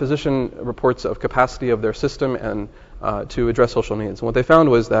then physician reports of capacity of their system and to address social needs. And what they found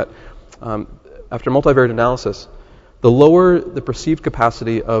was that after multivariate analysis, the lower the perceived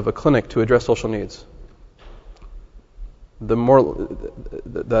capacity of a clinic to address social needs, the more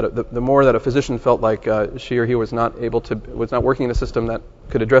that a physician felt like she or he was not working in a system that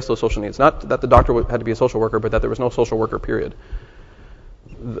could address those social needs. Not that the doctor had to be a social worker, but that there was no social worker, period.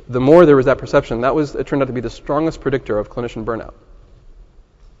 The more there was that perception, it turned out to be the strongest predictor of clinician burnout.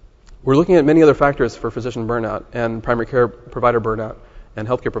 We're looking at many other factors for physician burnout and primary care provider burnout and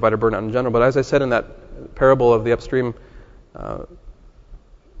healthcare provider burnout in general, but as I said in that parable of the upstream,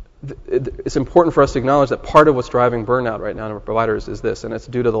 it's important for us to acknowledge that part of what's driving burnout right now in our providers is this, and it's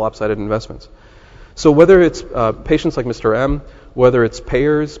due to the lopsided investments. So whether it's patients like Mr. M, whether it's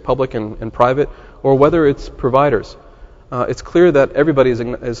payers, public and private, or whether it's providers, it's clear that everybody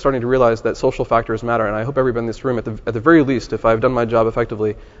is starting to realize that social factors matter, and I hope everybody in this room, at the very least, if I've done my job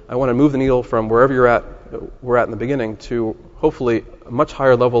effectively, I want to move the needle from wherever we're at in the beginning to hopefully a much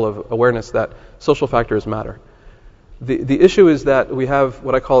higher level of awareness that social factors matter. The issue is that we have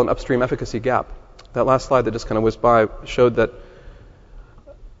what I call an upstream efficacy gap. That last slide that just kind of whizzed by showed that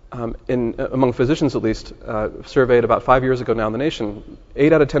among physicians at least, surveyed about 5 years ago now in the nation,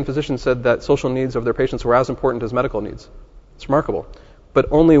 8 out of 10 physicians said that social needs of their patients were as important as medical needs. It's remarkable. But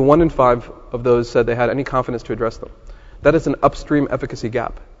only 1 in 5 of those said they had any confidence to address them. That is an upstream efficacy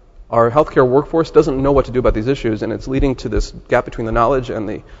gap. Our healthcare workforce doesn't know what to do about these issues, and it's leading to this gap between the knowledge and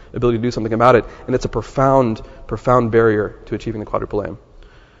the ability to do something about it, and it's a profound, profound barrier to achieving the quadruple aim.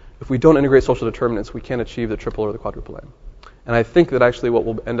 If we don't integrate social determinants, we can't achieve the triple or the quadruple aim. And I think that actually what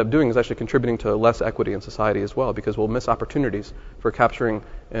we'll end up doing is actually contributing to less equity in society as well, because we'll miss opportunities for capturing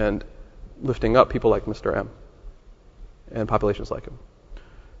and lifting up people like Mr. M and populations like him.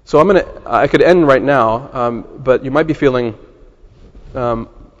 So I could end right now, but you might be feeling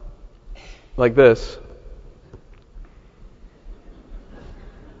like this.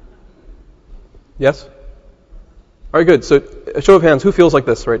 Yes? All right, good. So a show of hands, who feels like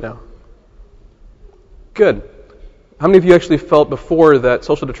this right now? Good. How many of you actually felt before that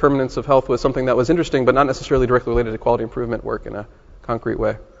social determinants of health was something that was interesting but not necessarily directly related to quality improvement work in a concrete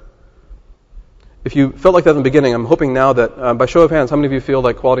way? If you felt like that in the beginning, I'm hoping now that by show of hands, how many of you feel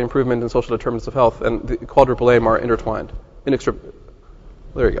like quality improvement and social determinants of health and the quadruple aim are intertwined? There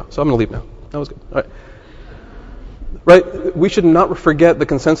you go. So I'm going to leave now. That was good. All right. Right? We should not forget the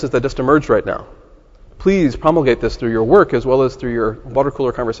consensus that just emerged right now. Please promulgate this through your work as well as through your water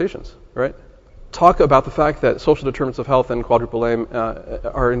cooler conversations, right? Talk about the fact that social determinants of health and quadruple aim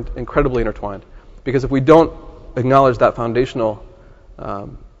are incredibly intertwined. Because if we don't acknowledge that foundational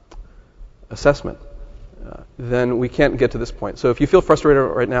assessment, then we can't get to this point. So if you feel frustrated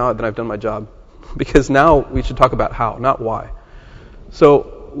right now, then I've done my job. Because now we should talk about how, not why.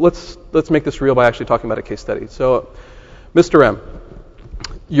 So let's make this real by actually talking about a case study. So, Mr. M,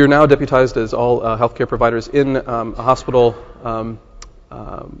 you're now deputized as all healthcare providers in a hospital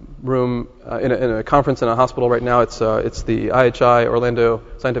room, in a conference in a hospital right now. It's the IHI Orlando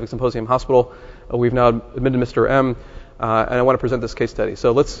Scientific Symposium Hospital. We've now admitted Mr. M, and I want to present this case study.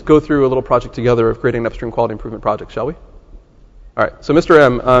 So let's go through a little project together of creating an upstream quality improvement project, shall we? All right. So Mr.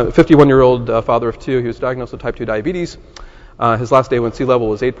 M, 51-year-old father of two, he was diagnosed with type 2 diabetes. His last A1C level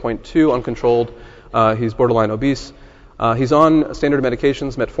was 8.2, uncontrolled. He's borderline obese. He's on standard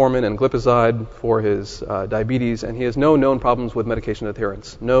medications, metformin and glipizide for his diabetes, and he has no known problems with medication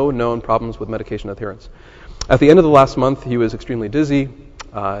adherence. No known problems with medication adherence. At the end of the last month, he was extremely dizzy.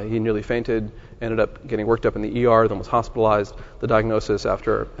 He nearly fainted, ended up getting worked up in the ER, then was hospitalized. The diagnosis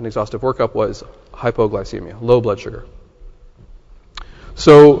after an exhaustive workup was hypoglycemia, low blood sugar.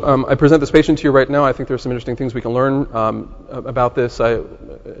 So I present this patient to you right now. I think there's some interesting things we can learn about this. I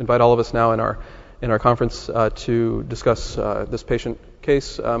invite all of us now in our conference to discuss this patient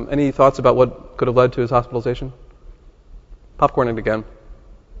case. Any thoughts about what could have led to his hospitalization? Popcorn it again.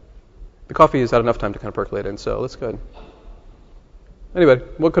 The coffee has had enough time to kind of percolate in, so let's go ahead. Anybody,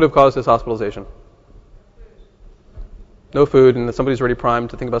 what could have caused his hospitalization? No food, and somebody's already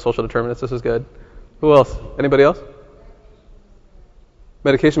primed to think about social determinants. This is good. Who else? Anybody else?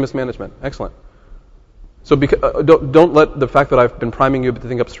 Medication mismanagement. Excellent. So don't let the fact that I've been priming you to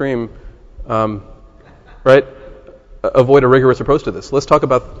think upstream, right, avoid a rigorous approach to this. Let's talk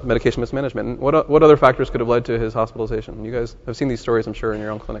about medication mismanagement. And what other factors could have led to his hospitalization? You guys have seen these stories, I'm sure, in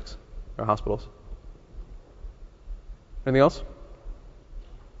your own clinics or hospitals. Anything else?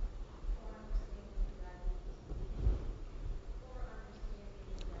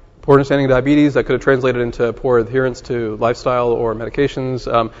 Poor understanding of diabetes that could have translated into poor adherence to lifestyle or medications.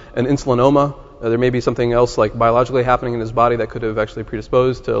 An insulinoma. There may be something else like biologically happening in his body that could have actually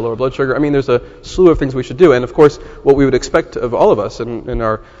predisposed to lower blood sugar. I mean, there's a slew of things we should do. And, of course, what we would expect of all of us in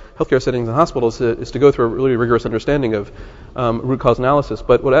our healthcare settings and hospitals is to go through a really rigorous understanding of root cause analysis.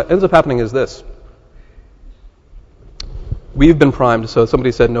 But what ends up happening is this. We've been primed, so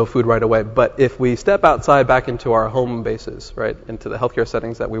somebody said no food right away. But if we step outside back into our home bases, right, into the healthcare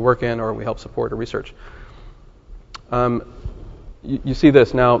settings that we work in or we help support or research, you see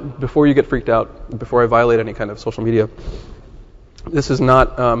this. Now, before you get freaked out, before I violate any kind of social media, this is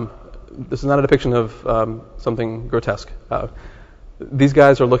not a depiction of something grotesque. These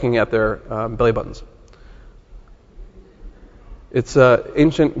guys are looking at their belly buttons. It's an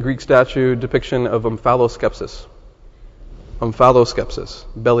ancient Greek statue depiction of omphaloskepsis. Omphaloskepsis,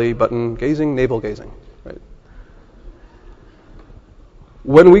 belly button gazing, navel gazing. Right?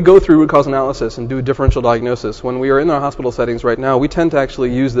 When we go through root cause analysis and do differential diagnosis, when we are in our hospital settings right now, we tend to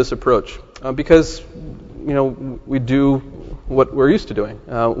actually use this approach because, we do what we're used to doing.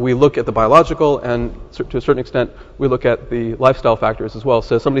 We look at the biological, and to a certain extent, we look at the lifestyle factors as well.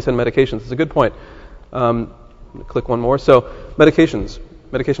 So somebody said medications. It's a good point. Click one more. So medications.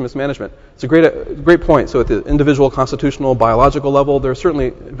 Medication mismanagement. It's a great point. So at the individual, constitutional, biological level, there are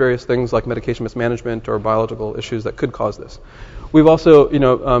certainly various things like medication mismanagement or biological issues that could cause this. We've also,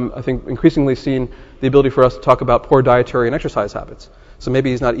 I think, increasingly seen the ability for us to talk about poor dietary and exercise habits. So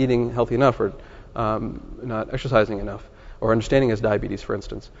maybe he's not eating healthy enough or not exercising enough or understanding his diabetes, for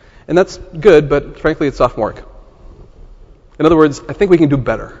instance. And that's good, but frankly, it's sophomoric. In other words, I think we can do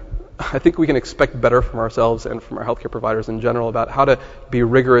better. I think we can expect better from ourselves and from our healthcare providers in general about how to be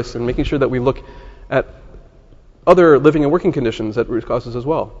rigorous and making sure that we look at other living and working conditions at root causes as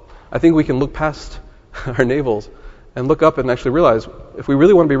well. I think we can look past our navels and look up and actually realize if we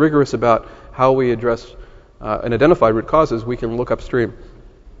really want to be rigorous about how we address and identify root causes, we can look upstream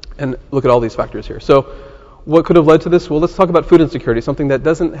and look at all these factors here. So what could have led to this? Well, let's talk about food insecurity, something that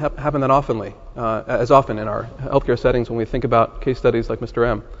doesn't happen that often in our healthcare settings when we think about case studies like Mr.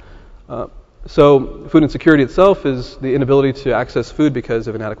 M. So food insecurity itself is the inability to access food because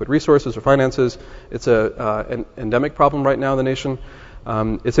of inadequate resources or finances. It's an endemic problem right now in the nation.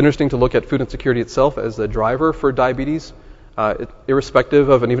 It's interesting to look at food insecurity itself as the driver for diabetes, irrespective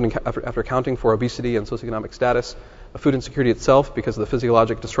of, and even after accounting for obesity and socioeconomic status. Food insecurity itself, because of the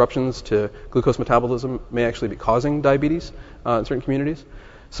physiologic disruptions to glucose metabolism, may actually be causing diabetes in certain communities.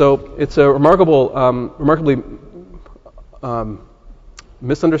 So it's a remarkably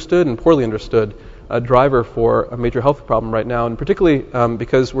misunderstood and poorly understood driver for a major health problem right now, and particularly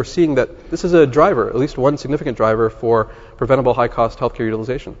because we're seeing that this is a driver, at least one significant driver for preventable high-cost healthcare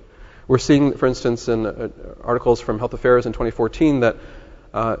utilization. We're seeing, for instance, in articles from Health Affairs in 2014 that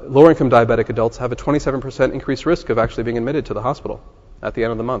lower-income diabetic adults have a 27% increased risk of actually being admitted to the hospital at the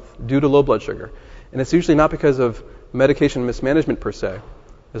end of the month due to low blood sugar. And it's usually not because of medication mismanagement per se.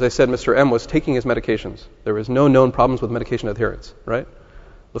 As I said, Mr. M was taking his medications. There was no known problems with medication adherence, right?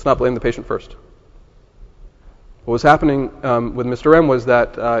 Let's not blame the patient first. What was happening with Mr. M was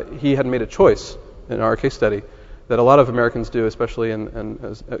that he had made a choice in our case study that a lot of Americans do, especially and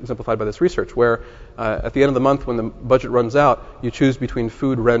as exemplified by this research, where at the end of the month when the budget runs out, you choose between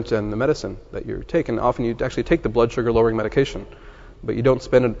food, rent, and the medicine that you take. And often you actually take the blood sugar lowering medication, but you don't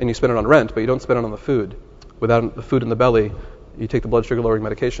spend it, and you spend it on rent, but you don't spend it on the food. Without the food in the belly, you take the blood sugar lowering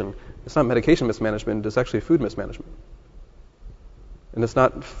medication. It's not medication mismanagement, it's actually food mismanagement. And it's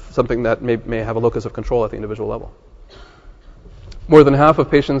not something that may have a locus of control at the individual level. More than half of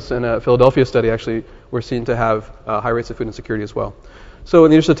patients in a Philadelphia study actually were seen to have high rates of food insecurity as well. So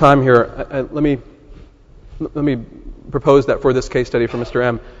in the interest of time here, let me propose that for this case study for Mr.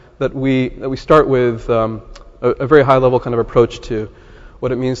 M, that we start with a very high level kind of approach to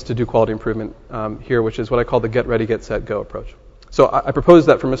what it means to do quality improvement here, which is what I call the get ready, get set, go approach. So I propose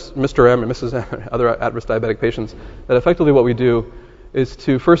that for Mr. M and Mrs. M and other at-risk diabetic patients, that effectively what we do is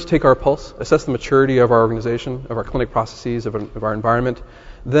to first take our pulse, assess the maturity of our organization, of our clinic processes, of our environment,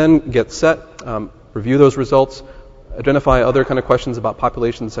 then get set, review those results, identify other kind of questions about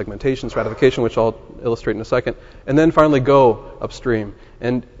population segmentation, stratification, which I'll illustrate in a second, and then finally go upstream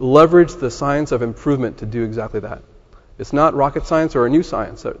and leverage the science of improvement to do exactly that. It's not rocket science or a new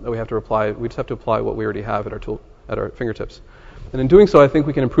science that we have to apply. We just have to apply what we already have at our fingertips. And in doing so, I think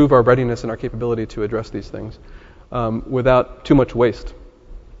we can improve our readiness and our capability to address these things without too much waste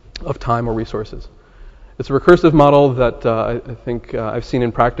of time or resources. It's a recursive model that I think I've seen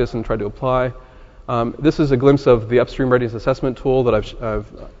in practice and tried to apply. This is a glimpse of the upstream readiness assessment tool that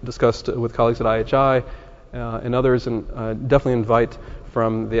I've discussed with colleagues at IHI and others, and definitely invite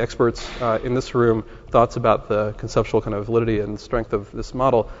from the experts in this room thoughts about the conceptual kind of validity and strength of this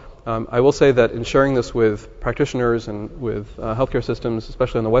model. I will say that in sharing this with practitioners and with healthcare systems,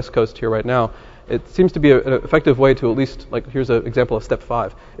 especially on the West Coast here right now, it seems to be an effective way to at least, like here's an example of step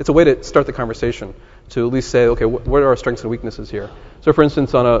 5. It's a way to start the conversation, to at least say, okay, what are our strengths and weaknesses here? So for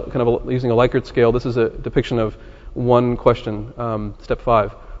instance, on a kind of using a Likert scale, this is a depiction of one question, step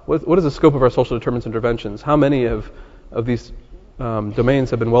 5. What is the scope of our social determinants interventions? How many of these domains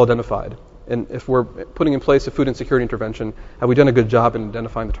have been well identified? And if we're putting in place a food insecurity intervention, have we done a good job in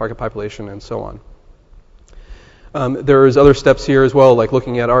identifying the target population and so on? There's other steps here as well, like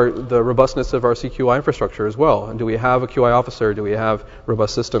looking at the robustness of our CQI infrastructure as well. And do we have a QI officer? Do we have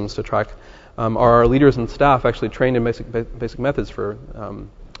robust systems to track? Are our leaders and staff actually trained in basic methods for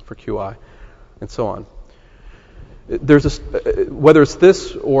QI, and so on? There's whether it's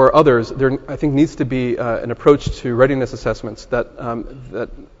this or others, there I think needs to be an approach to readiness assessments that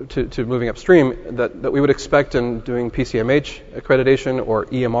to moving upstream that we would expect in doing PCMH accreditation or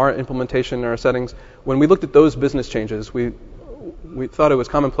EMR implementation in our settings. When we looked at those business changes, we thought it was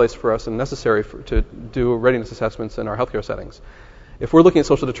commonplace for us and necessary to do readiness assessments in our healthcare settings. If we're looking at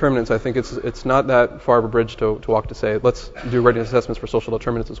social determinants, I think it's not that far of a bridge to walk to say let's do readiness assessments for social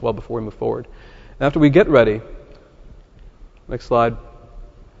determinants as well before we move forward. And after we get ready. Next slide.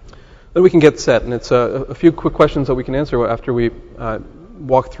 Then we can get set, and it's a few quick questions that we can answer after we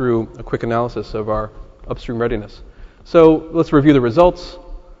walk through a quick analysis of our upstream readiness. So let's review the results,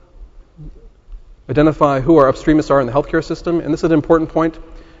 identify who our upstreamists are in the healthcare system, and this is an important point.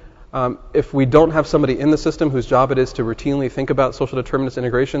 If we don't have somebody in the system whose job it is to routinely think about social determinants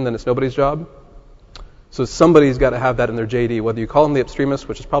integration, then it's nobody's job. So somebody's got to have that in their JD, whether you call them the upstreamist,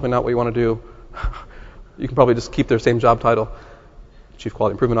 which is probably not what you want to do. You can probably just keep their same job title, Chief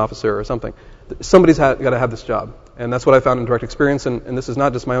Quality Improvement Officer or something. Somebody's got to have this job. And that's what I found in direct experience. And this is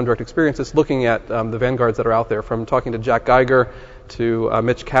not just my own direct experience. It's looking at the vanguards that are out there, from talking to Jack Geiger to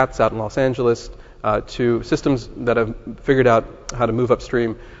Mitch Katz out in Los Angeles, to systems that have figured out how to move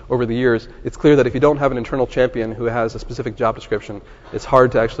upstream over the years, it's clear that if you don't have an internal champion who has a specific job description, it's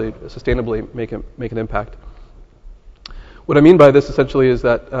hard to actually sustainably make an impact. What I mean by this essentially is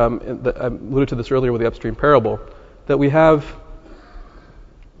that, I alluded to this earlier with the upstream parable, that we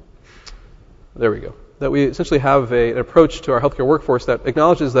essentially have an approach to our healthcare workforce that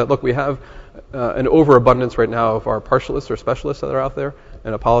acknowledges that, look, we have an overabundance right now of our partialists or specialists that are out there,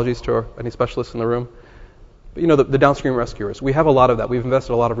 and apologies to any specialists in the room. But, the downstream rescuers, we have a lot of that. We've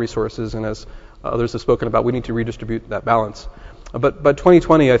invested a lot of resources, and as others have spoken about, we need to redistribute that balance. But by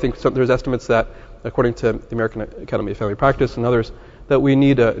 2020, I think there's estimates that, according to the American Academy of Family Practice and others, that we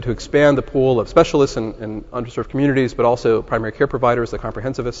need to expand the pool of specialists in underserved communities, but also primary care providers, the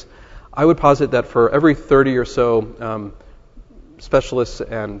comprehensivists. I would posit that for every 30 or so specialists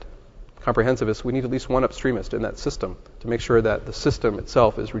and comprehensivists, we need at least one upstreamist in that system to make sure that the system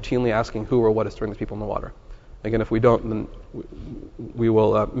itself is routinely asking who or what is throwing the people in the water. Again, if we don't, then we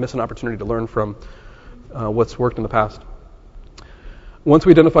will miss an opportunity to learn from what's worked in the past. Once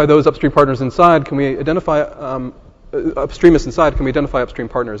we identify those upstream partners inside, can we identify upstreamists inside? Can we identify upstream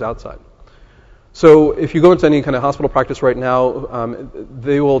partners outside? So if you go into any kind of hospital practice right now,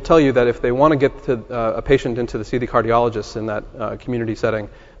 they will tell you that if they want to get a patient in to see the cardiologist in that community setting,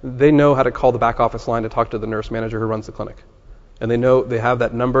 they know how to call the back office line to talk to the nurse manager who runs the clinic. And they know they have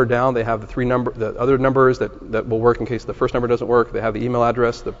that number down. They have the other numbers that will work in case the first number doesn't work. They have the email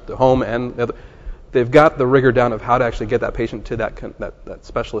address, the home, and the other. They've got the rigor down of how to actually get that patient to that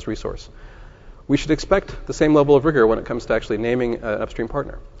specialist resource. We should expect the same level of rigor when it comes to actually naming an upstream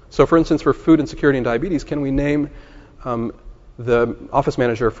partner. So, for instance, for food insecurity and diabetes, can we name the office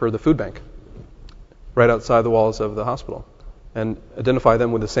manager for the food bank right outside the walls of the hospital and identify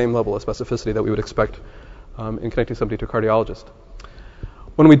them with the same level of specificity that we would expect in connecting somebody to a cardiologist?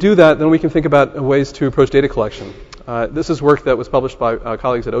 When we do that, then we can think about ways to approach data collection. This is work that was published by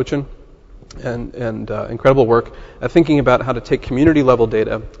colleagues at Ochin, and incredible work at thinking about how to take community-level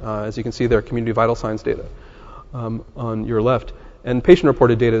data, as you can see there, community vital signs data on your left, and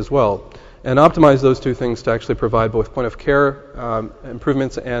patient-reported data as well, and optimize those two things to actually provide both point-of-care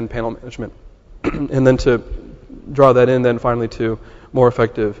improvements and panel management, and then to draw that in then finally to more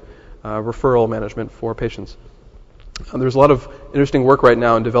effective referral management for patients. There's a lot of interesting work right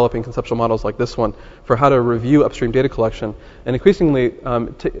now in developing conceptual models like this one for how to review upstream data collection, and increasingly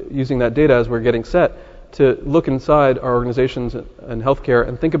using that data as we're getting set to look inside our organizations and healthcare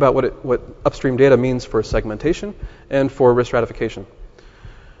and think about what upstream data means for segmentation and for risk stratification.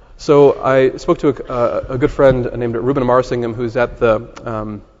 So I spoke to a good friend named Ruben Amarasingam, who's at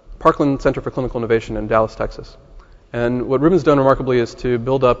the Parkland Center for Clinical Innovation in Dallas, Texas. And what Ruben's done remarkably is to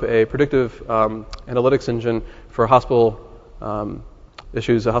build up a predictive analytics engine for hospital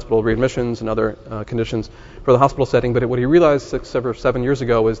issues, hospital readmissions and other conditions for the hospital setting. But what he realized 6 or 7 years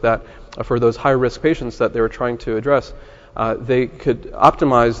ago was that for those high-risk patients that they were trying to address, they could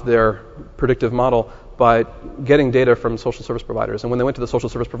optimize their predictive model by getting data from social service providers. And when they went to the social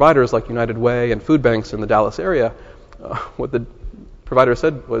service providers like United Way and food banks in the Dallas area, what the provider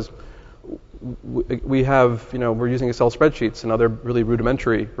said was, we have, we're using Excel spreadsheets and other really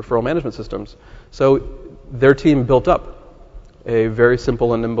rudimentary referral management systems. So their team built up a very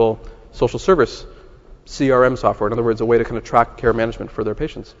simple and nimble social service CRM software. In other words, a way to kind of track care management for their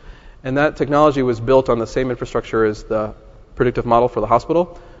patients. And that technology was built on the same infrastructure as the predictive model for the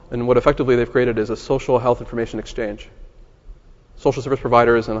hospital. And what effectively they've created is a social health information exchange. Social service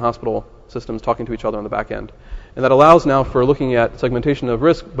providers and hospital systems talking to each other on the back end. And that allows now for looking at segmentation of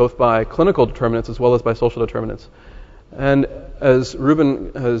risk both by clinical determinants as well as by social determinants. And as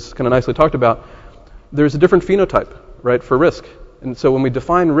Ruben has kind of nicely talked about, there's a different phenotype, right, for risk. And so when we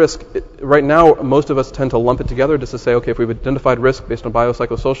define risk, right now most of us tend to lump it together just to say, okay, if we've identified risk based on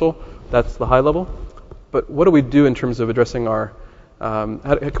biopsychosocial, that's the high level. But what do we do in terms of addressing our,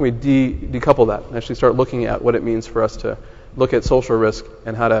 how can we decouple that and actually start looking at what it means for us to look at social risk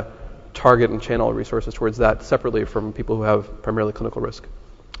and how to target and channel resources towards that separately from people who have primarily clinical risk.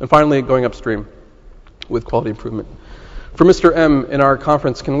 And finally, going upstream with quality improvement. For Mr. M, in our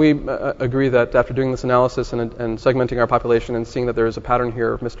conference, can we agree that after doing this analysis and segmenting our population and seeing that there is a pattern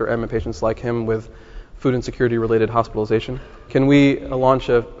here of Mr. M and patients like him with food insecurity-related hospitalization, can we launch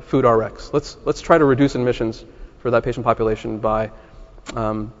a food RX? Let's try to reduce admissions for that patient population by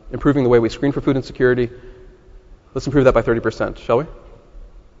improving the way we screen for food insecurity. Let's improve that by 30%, shall we?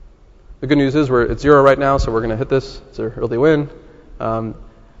 The good news is we're at 0 right now, so we're going to hit this. It's an early win.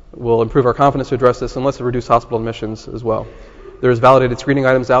 We'll improve our confidence to address this, and let's reduce hospital admissions as well. There's validated screening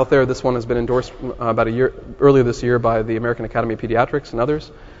items out there. This one has been endorsed about a year earlier this year by the American Academy of Pediatrics and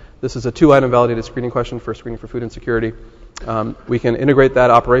others This is a 2-item validated screening question for screening for food insecurity. We can integrate that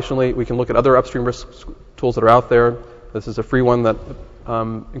operationally. We can look at other upstream risk tools that are out there. This is a free one that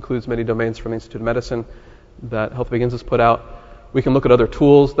includes many domains from the Institute of Medicine that Health Begins has put out. We can look at other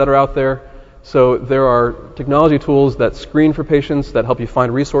tools that are out there. So there are technology tools that screen for patients, that help you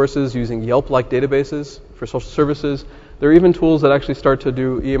find resources using Yelp-like databases for social services. There are even tools that actually start to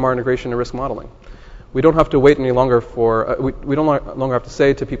do EMR integration and risk modeling. We don't have to wait any longer for, we don't longer have to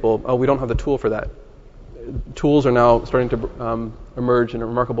say to people, oh, we don't have the tool for that. Tools are now starting to emerge in a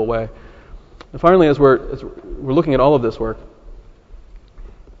remarkable way. And finally, as we're looking at all of this work,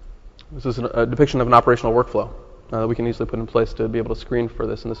 this is a depiction of an operational workflow that we can easily put in place to be able to screen for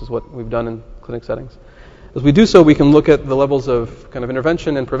this, and this is what we've done in clinic settings. As we do so, we can look at the levels of kind of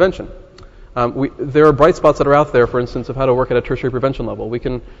intervention and prevention. There are bright spots that are out there, for instance, of how to work at a tertiary prevention level. We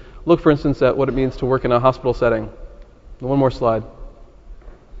can look, for instance, at what it means to work in a hospital setting. One more slide.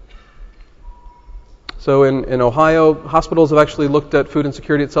 So in Ohio, hospitals have actually looked at food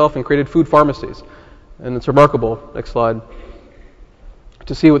insecurity itself and created food pharmacies. And it's remarkable, next slide,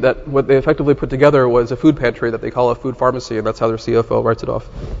 to see what they effectively put together was a food pantry that they call a food pharmacy, and that's how their CFO writes it off.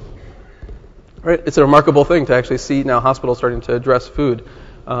 Right? It's a remarkable thing to actually see now hospitals starting to address food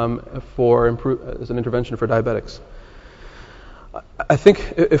as an intervention for diabetics. I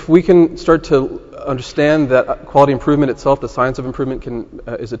think if we can start to understand that quality improvement itself, the science of improvement,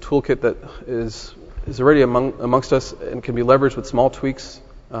 is a toolkit that is already amongst us and can be leveraged with small tweaks,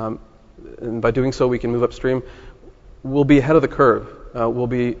 and by doing so we can move upstream, we'll be ahead of the curve. We'll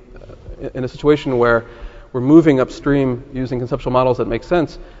be in a situation where we're moving upstream using conceptual models that make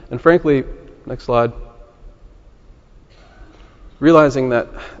sense, and frankly, next slide, realizing that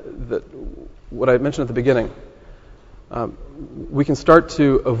what I mentioned at the beginning, we can start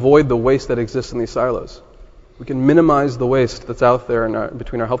to avoid the waste that exists in these silos. We can minimize the waste that's out there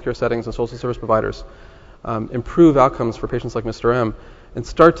between our healthcare settings and social service providers, improve outcomes for patients like Mr. M, and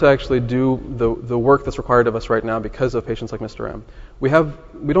start to actually do the work that's required of us right now because of patients like Mr. M. We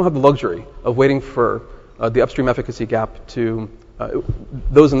don't have the luxury of waiting for the upstream efficacy gap to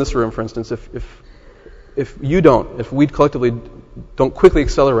those in this room, for instance. If we collectively don't quickly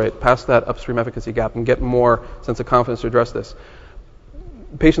accelerate past that upstream efficacy gap and get more sense of confidence to address this,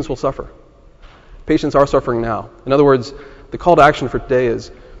 patients will suffer. Patients are suffering now. In other words, the call to action for today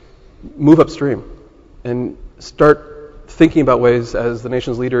is move upstream and start thinking about ways as the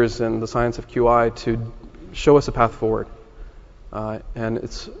nation's leaders in the science of QI to show us a path forward. And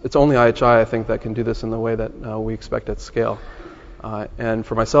it's only IHI, I think, that can do this in the way that we expect at scale. And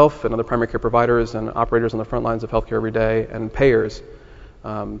for myself and other primary care providers and operators on the front lines of healthcare every day and payers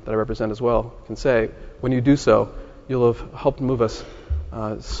that I represent as well can say, when you do so, you'll have helped move us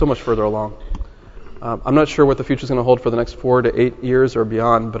so much further along. I'm not sure what the future is going to hold for the next 4 to 8 years or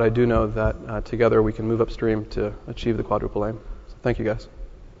beyond, but I do know that together we can move upstream to achieve the quadruple aim. So thank you, guys.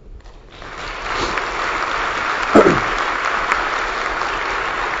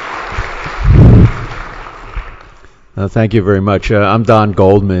 Thank you very much. I'm Don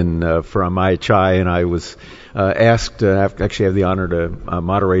Goldman from IHI, and I was asked, actually have the honor to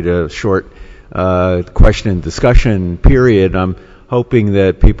moderate a short question and discussion period. I'm hoping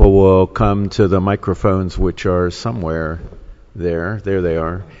that people will come to the microphones, which are somewhere there. There they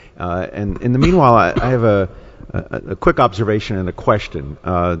are. And in the meanwhile, I have a quick observation and a question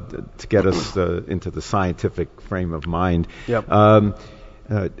to get us into the scientific frame of mind. Yep.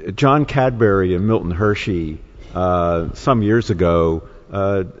 John Cadbury and Milton Hershey some years ago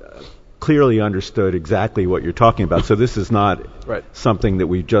clearly understood exactly what you're talking about. So this is not something that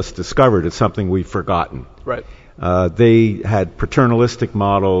we've just discovered. It's something we've forgotten. Right. They had paternalistic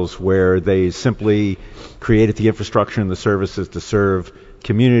models where they simply created the infrastructure and the services to serve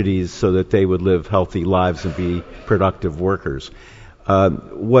communities so that they would live healthy lives and be productive workers.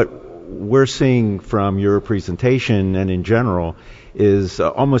 What we're seeing from your presentation and in general is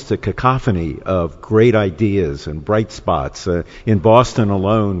almost a cacophony of great ideas and bright spots. In Boston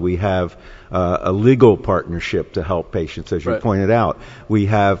alone, we have a legal partnership to help patients, as you pointed out. We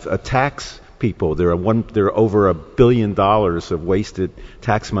have a tax people. There are over $1 billion of wasted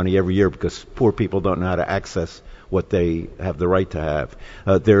tax money every year because poor people don't know how to access what they have the right to have.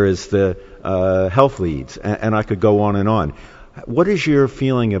 There is the health leads, and I could go on and on. What is your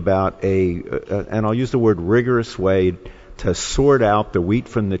feeling about and I'll use the word rigorous way to sort out the wheat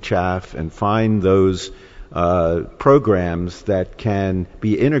from the chaff and find those programs that can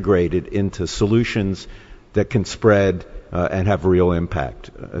be integrated into solutions that can spread and have real impact?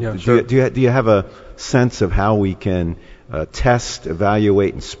 Sure. Do you have a sense of how we can test,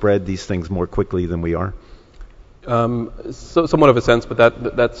 evaluate, and spread these things more quickly than we are? So somewhat of a sense, but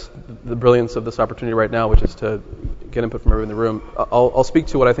that's the brilliance of this opportunity right now, which is to get input from everyone in the room. I'll speak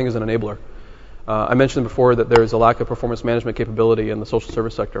to what I think is an enabler. I mentioned before that there's a lack of performance management capability in the social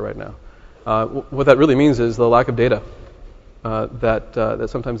service sector right now. What that really means is the lack of data that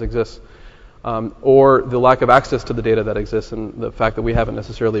sometimes exists, or the lack of access to the data that exists, and the fact that we haven't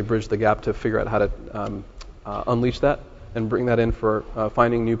necessarily bridged the gap to figure out how to unleash that and bring that in for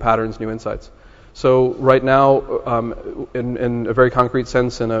finding new patterns, new insights. So right now, in a very concrete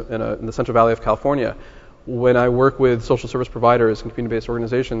sense, in the Central Valley of California, when I work with social service providers and community-based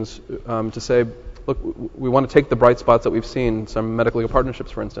organizations to say, look, we want to take the bright spots that we've seen, some medical legal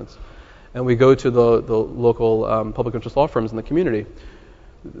partnerships, for instance, and we go to the local public interest law firms in the community,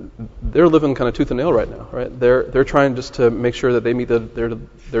 they're living kind of tooth and nail right now, right? They're trying just to make sure that they meet their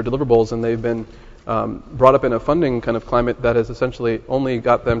deliverables, and they've been brought up in a funding kind of climate that has essentially only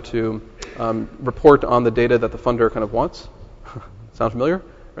got them to report on the data that the funder kind of wants. Sound familiar?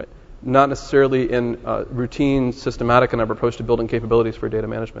 Right? Not necessarily in routine, systematic kind of approach to building capabilities for data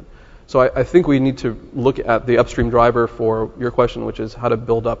management. So I think we need to look at the upstream driver for your question, which is how to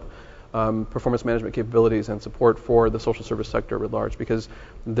build up performance management capabilities and support for the social service sector writ large, because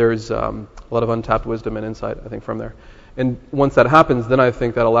there's a lot of untapped wisdom and insight, I think, from there. And once that happens, then I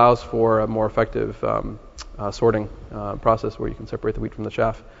think that allows for a more effective sorting process where you can separate the wheat from the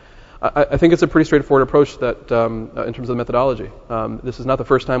chaff. I think it's a pretty straightforward approach that, in terms of the methodology. This is not the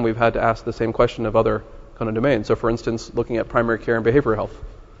first time we've had to ask the same question of other kind of domains. So, for instance, looking at primary care and behavioral health,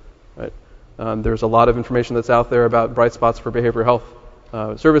 right? There's a lot of information that's out there about bright spots for behavioral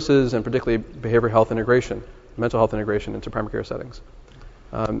health services, and particularly behavioral health integration, mental health integration into primary care settings.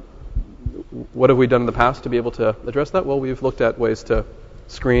 What have we done in the past to be able to address that? Well, we've looked at ways to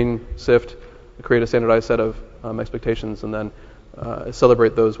screen, sift, create a standardized set of expectations, and then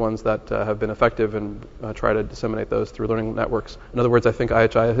celebrate those ones that have been effective and try to disseminate those through learning networks. In other words, I think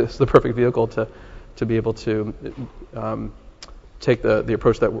IHI is the perfect vehicle to be able to take the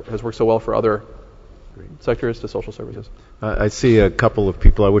approach that has worked so well for other sectors to social services. I see a couple of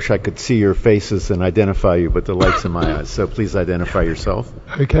people. I wish I could see your faces and identify you, but the light's in my eyes, so please identify yourself.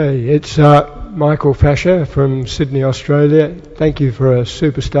 Okay, it's Michael Fasher from Sydney, Australia. Thank you for a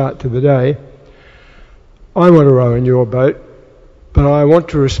super start to the day. I want to row in your boat, but I want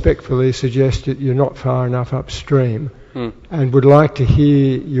to respectfully suggest that you're not far enough upstream, and would like to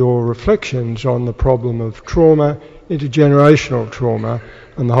hear your reflections on the problem of trauma, intergenerational trauma,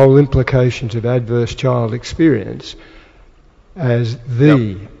 and the whole implications of adverse child experience as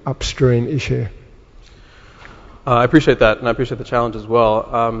the upstream issue. I appreciate that, and I appreciate the challenge as well.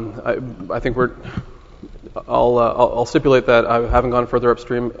 I think I'll stipulate that I haven't gone further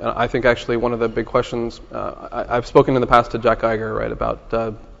upstream. I think actually one of the big questions, I've spoken in the past to Jack Geiger, right,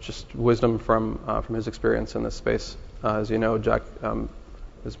 about just wisdom from his experience in this space. As you know, Jack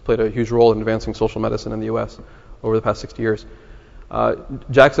has played a huge role in advancing social medicine in the U.S. over the past 60 years.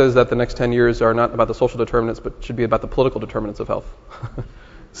 Jack says that the next 10 years are not about the social determinants, but should be about the political determinants of health.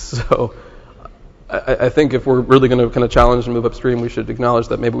 So I think if we're really going to kind of challenge and move upstream, we should acknowledge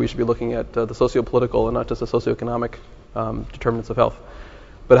that maybe we should be looking at the socio-political and not just the socioeconomic determinants of health.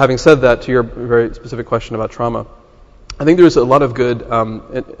 But having said that, to your very specific question about trauma, I think there's a lot of good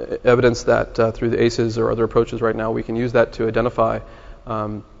evidence that through the ACEs or other approaches right now, we can use that to identify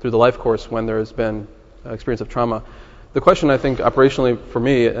through the life course when there has been experience of trauma. The question, I think, operationally for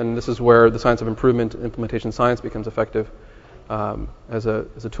me, and this is where the science of improvement implementation science becomes effective as a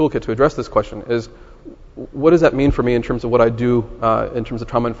toolkit to address this question, is what does that mean for me in terms of what I do in terms of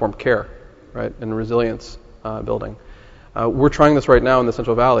trauma-informed care, right, and resilience building. We're trying this right now in the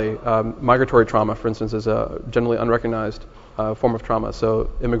Central Valley. Migratory trauma, for instance, is a generally unrecognized form of trauma,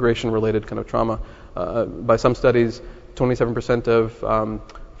 so immigration-related kind of trauma. By some studies, 27% of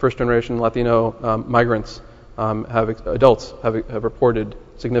first-generation Latino migrants adults have reported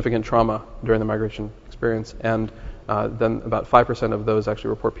significant trauma during the migration experience, and then about 5% of those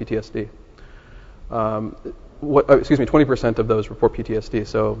actually report PTSD. 20% of those report PTSD,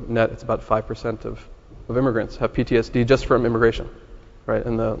 so net it's about 5% of immigrants have PTSD just from immigration, right,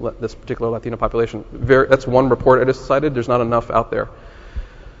 in this particular Latino population. That's one report I just cited. There's not enough out there.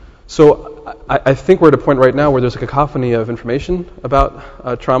 So I think we're at a point right now where there's a cacophony of information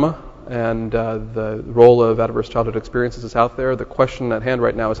about trauma, and the role of adverse childhood experiences is out there. The question at hand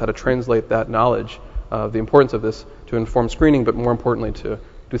right now is how to translate that knowledge of the importance of this to inform screening, but more importantly to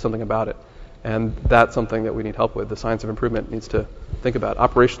do something about it. And that's something that we need help with. The science of improvement needs to think about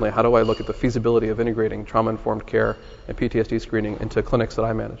operationally, how do I look at the feasibility of integrating trauma-informed care and PTSD screening into clinics that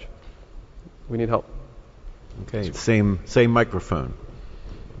I manage? We need help. Okay, same microphone.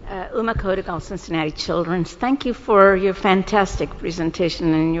 Uma Codigal, Cincinnati Children's. Thank you for your fantastic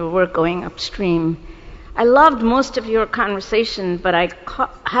presentation and your work going upstream. I loved most of your conversation, but I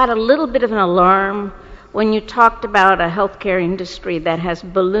had a little bit of an alarm when you talked about a healthcare industry that has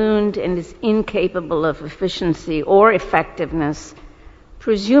ballooned and is incapable of efficiency or effectiveness,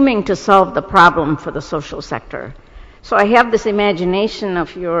 presuming to solve the problem for the social sector. So I have this imagination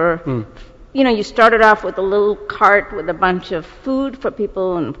of your, you started off with a little cart with a bunch of food for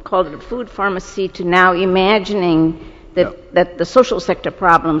people and called it a food pharmacy, to now imagining that the social sector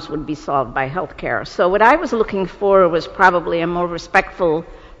problems would be solved by healthcare. So what I was looking for was probably a more respectful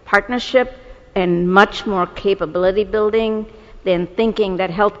partnership and much more capability building than thinking that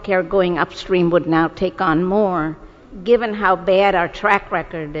healthcare going upstream would now take on more, given how bad our track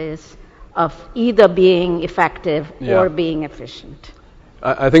record is of either being effective or being efficient.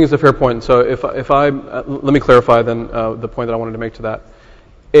 I think it's a fair point. So if I let me clarify then the point that I wanted to make to that.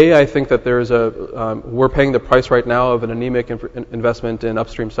 I think that there is we're paying the price right now of an anemic investment in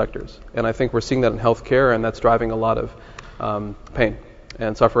upstream sectors. And I think we're seeing that in healthcare, and that's driving a lot of pain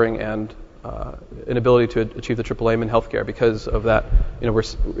and suffering and inability to achieve the triple aim in healthcare because of that.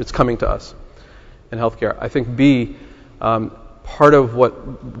 It's coming to us in healthcare. I think B, part of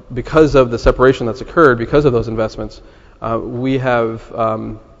what, because of the separation that's occurred, because of those investments, we have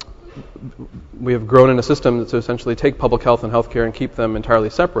grown in a system to essentially take public health and healthcare and keep them entirely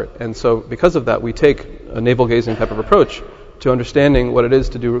separate. And so because of that, we take a navel-gazing type of approach to understanding what it is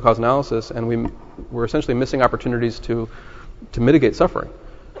to do root cause analysis, and we're essentially missing opportunities to mitigate suffering.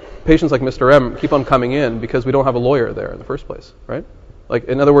 Patients like Mr. M keep on coming in because we don't have a lawyer there in the first place, right? Like,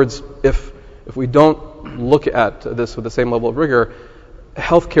 in other words, if we don't look at this with the same level of rigor,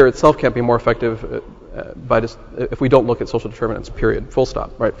 healthcare itself can't be more effective if we don't look at social determinants, period, full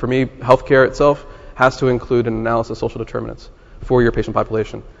stop, right? For me, healthcare itself has to include an analysis of social determinants for your patient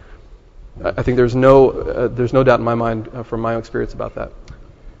population. I think there's no doubt in my mind from my own experience about that.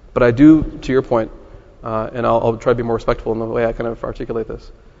 But I do, to your point, and I'll try to be more respectful in the way I kind of articulate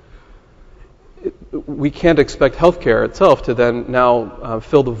this, we can't expect healthcare itself to then now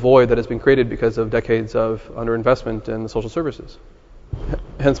fill the void that has been created because of decades of underinvestment in the social services.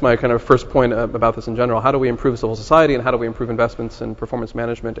 Hence my kind of first point about this in general. How do we improve civil society, and how do we improve investments in performance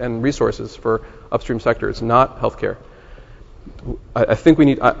management and resources for upstream sectors, not healthcare? I think we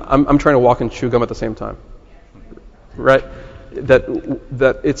need... I'm trying to walk and chew gum at the same time, right?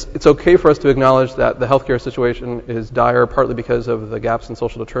 That it's okay for us to acknowledge that the healthcare situation is dire, partly because of the gaps in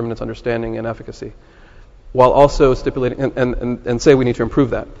social determinants understanding and efficacy, while also stipulating and say we need to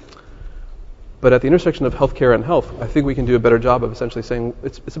improve that. But at the intersection of healthcare and health, I think we can do a better job of essentially saying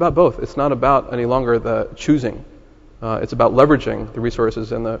it's about both. It's not about any longer the choosing. It's about leveraging the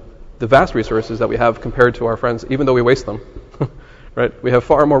resources and the vast resources that we have compared to our friends, even though we waste them. Right? We have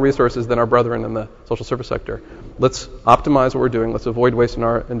far more resources than our brethren in the social service sector. Let's optimize what we're doing. Let's avoid waste in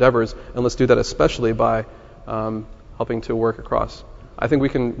our endeavors, and let's do that especially by helping to work across. I think we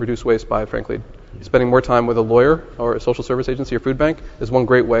can reduce waste by, frankly, spending more time with a lawyer or a social service agency or food bank is one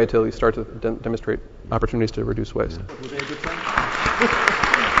great way to at least start to demonstrate opportunities to reduce waste.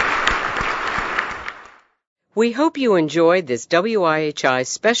 We hope you enjoyed this WIHI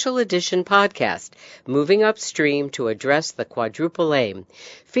Special Edition podcast, Moving Upstream to Address the Quadruple Aim,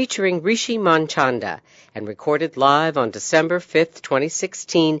 featuring Rishi Manchanda, and recorded live on December 5th,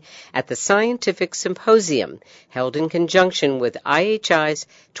 2016 at the Scientific Symposium, held in conjunction with IHI's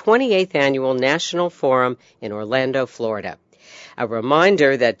 28th Annual National Forum in Orlando, Florida. A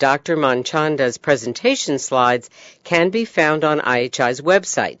reminder that Dr. Manchanda's presentation slides can be found on IHI's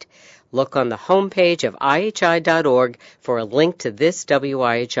website. Look on the homepage of IHI.org for a link to this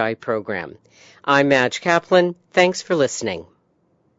WIHI program. I'm Madge Kaplan. Thanks for listening.